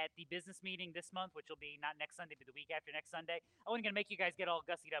that at the business meeting this month, which will be not next Sunday, but the week after next Sunday. I wasn't going to make you guys get all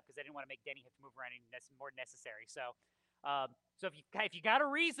gussied up because I didn't want to make Denny have to move around any more than necessary. So, if you got a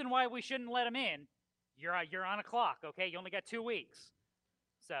reason why we shouldn't let him in, you're on a clock. Okay, you only got 2 weeks.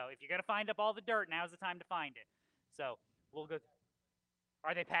 So if you're gonna find up all the dirt, now's the time to find it. So we'll go.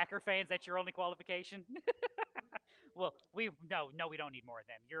 Are they Packer fans? That's your only qualification? Well, we don't need more of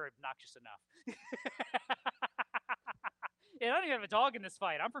them. You're obnoxious enough. Yeah, I don't even have a dog in this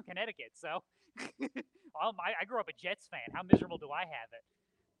fight. I'm from Connecticut, so I grew up a Jets fan. How miserable do I have it?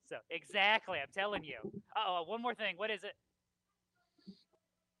 So exactly, I'm telling you. Oh, one more thing. What is it?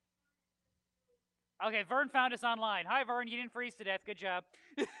 Okay, Vern found us online. Hi, Vern. You didn't freeze to death. Good job.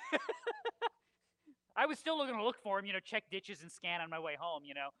 I was still going to look for him, check ditches and scan on my way home,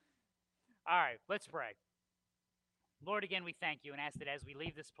 All right, let's pray. Lord, again, we thank you and ask that as we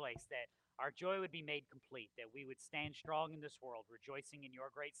leave this place, that our joy would be made complete, that we would stand strong in this world, rejoicing in your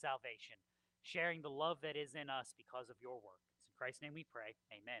great salvation, sharing the love that is in us because of your work. It's in Christ's name we pray.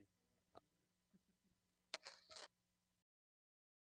 Amen.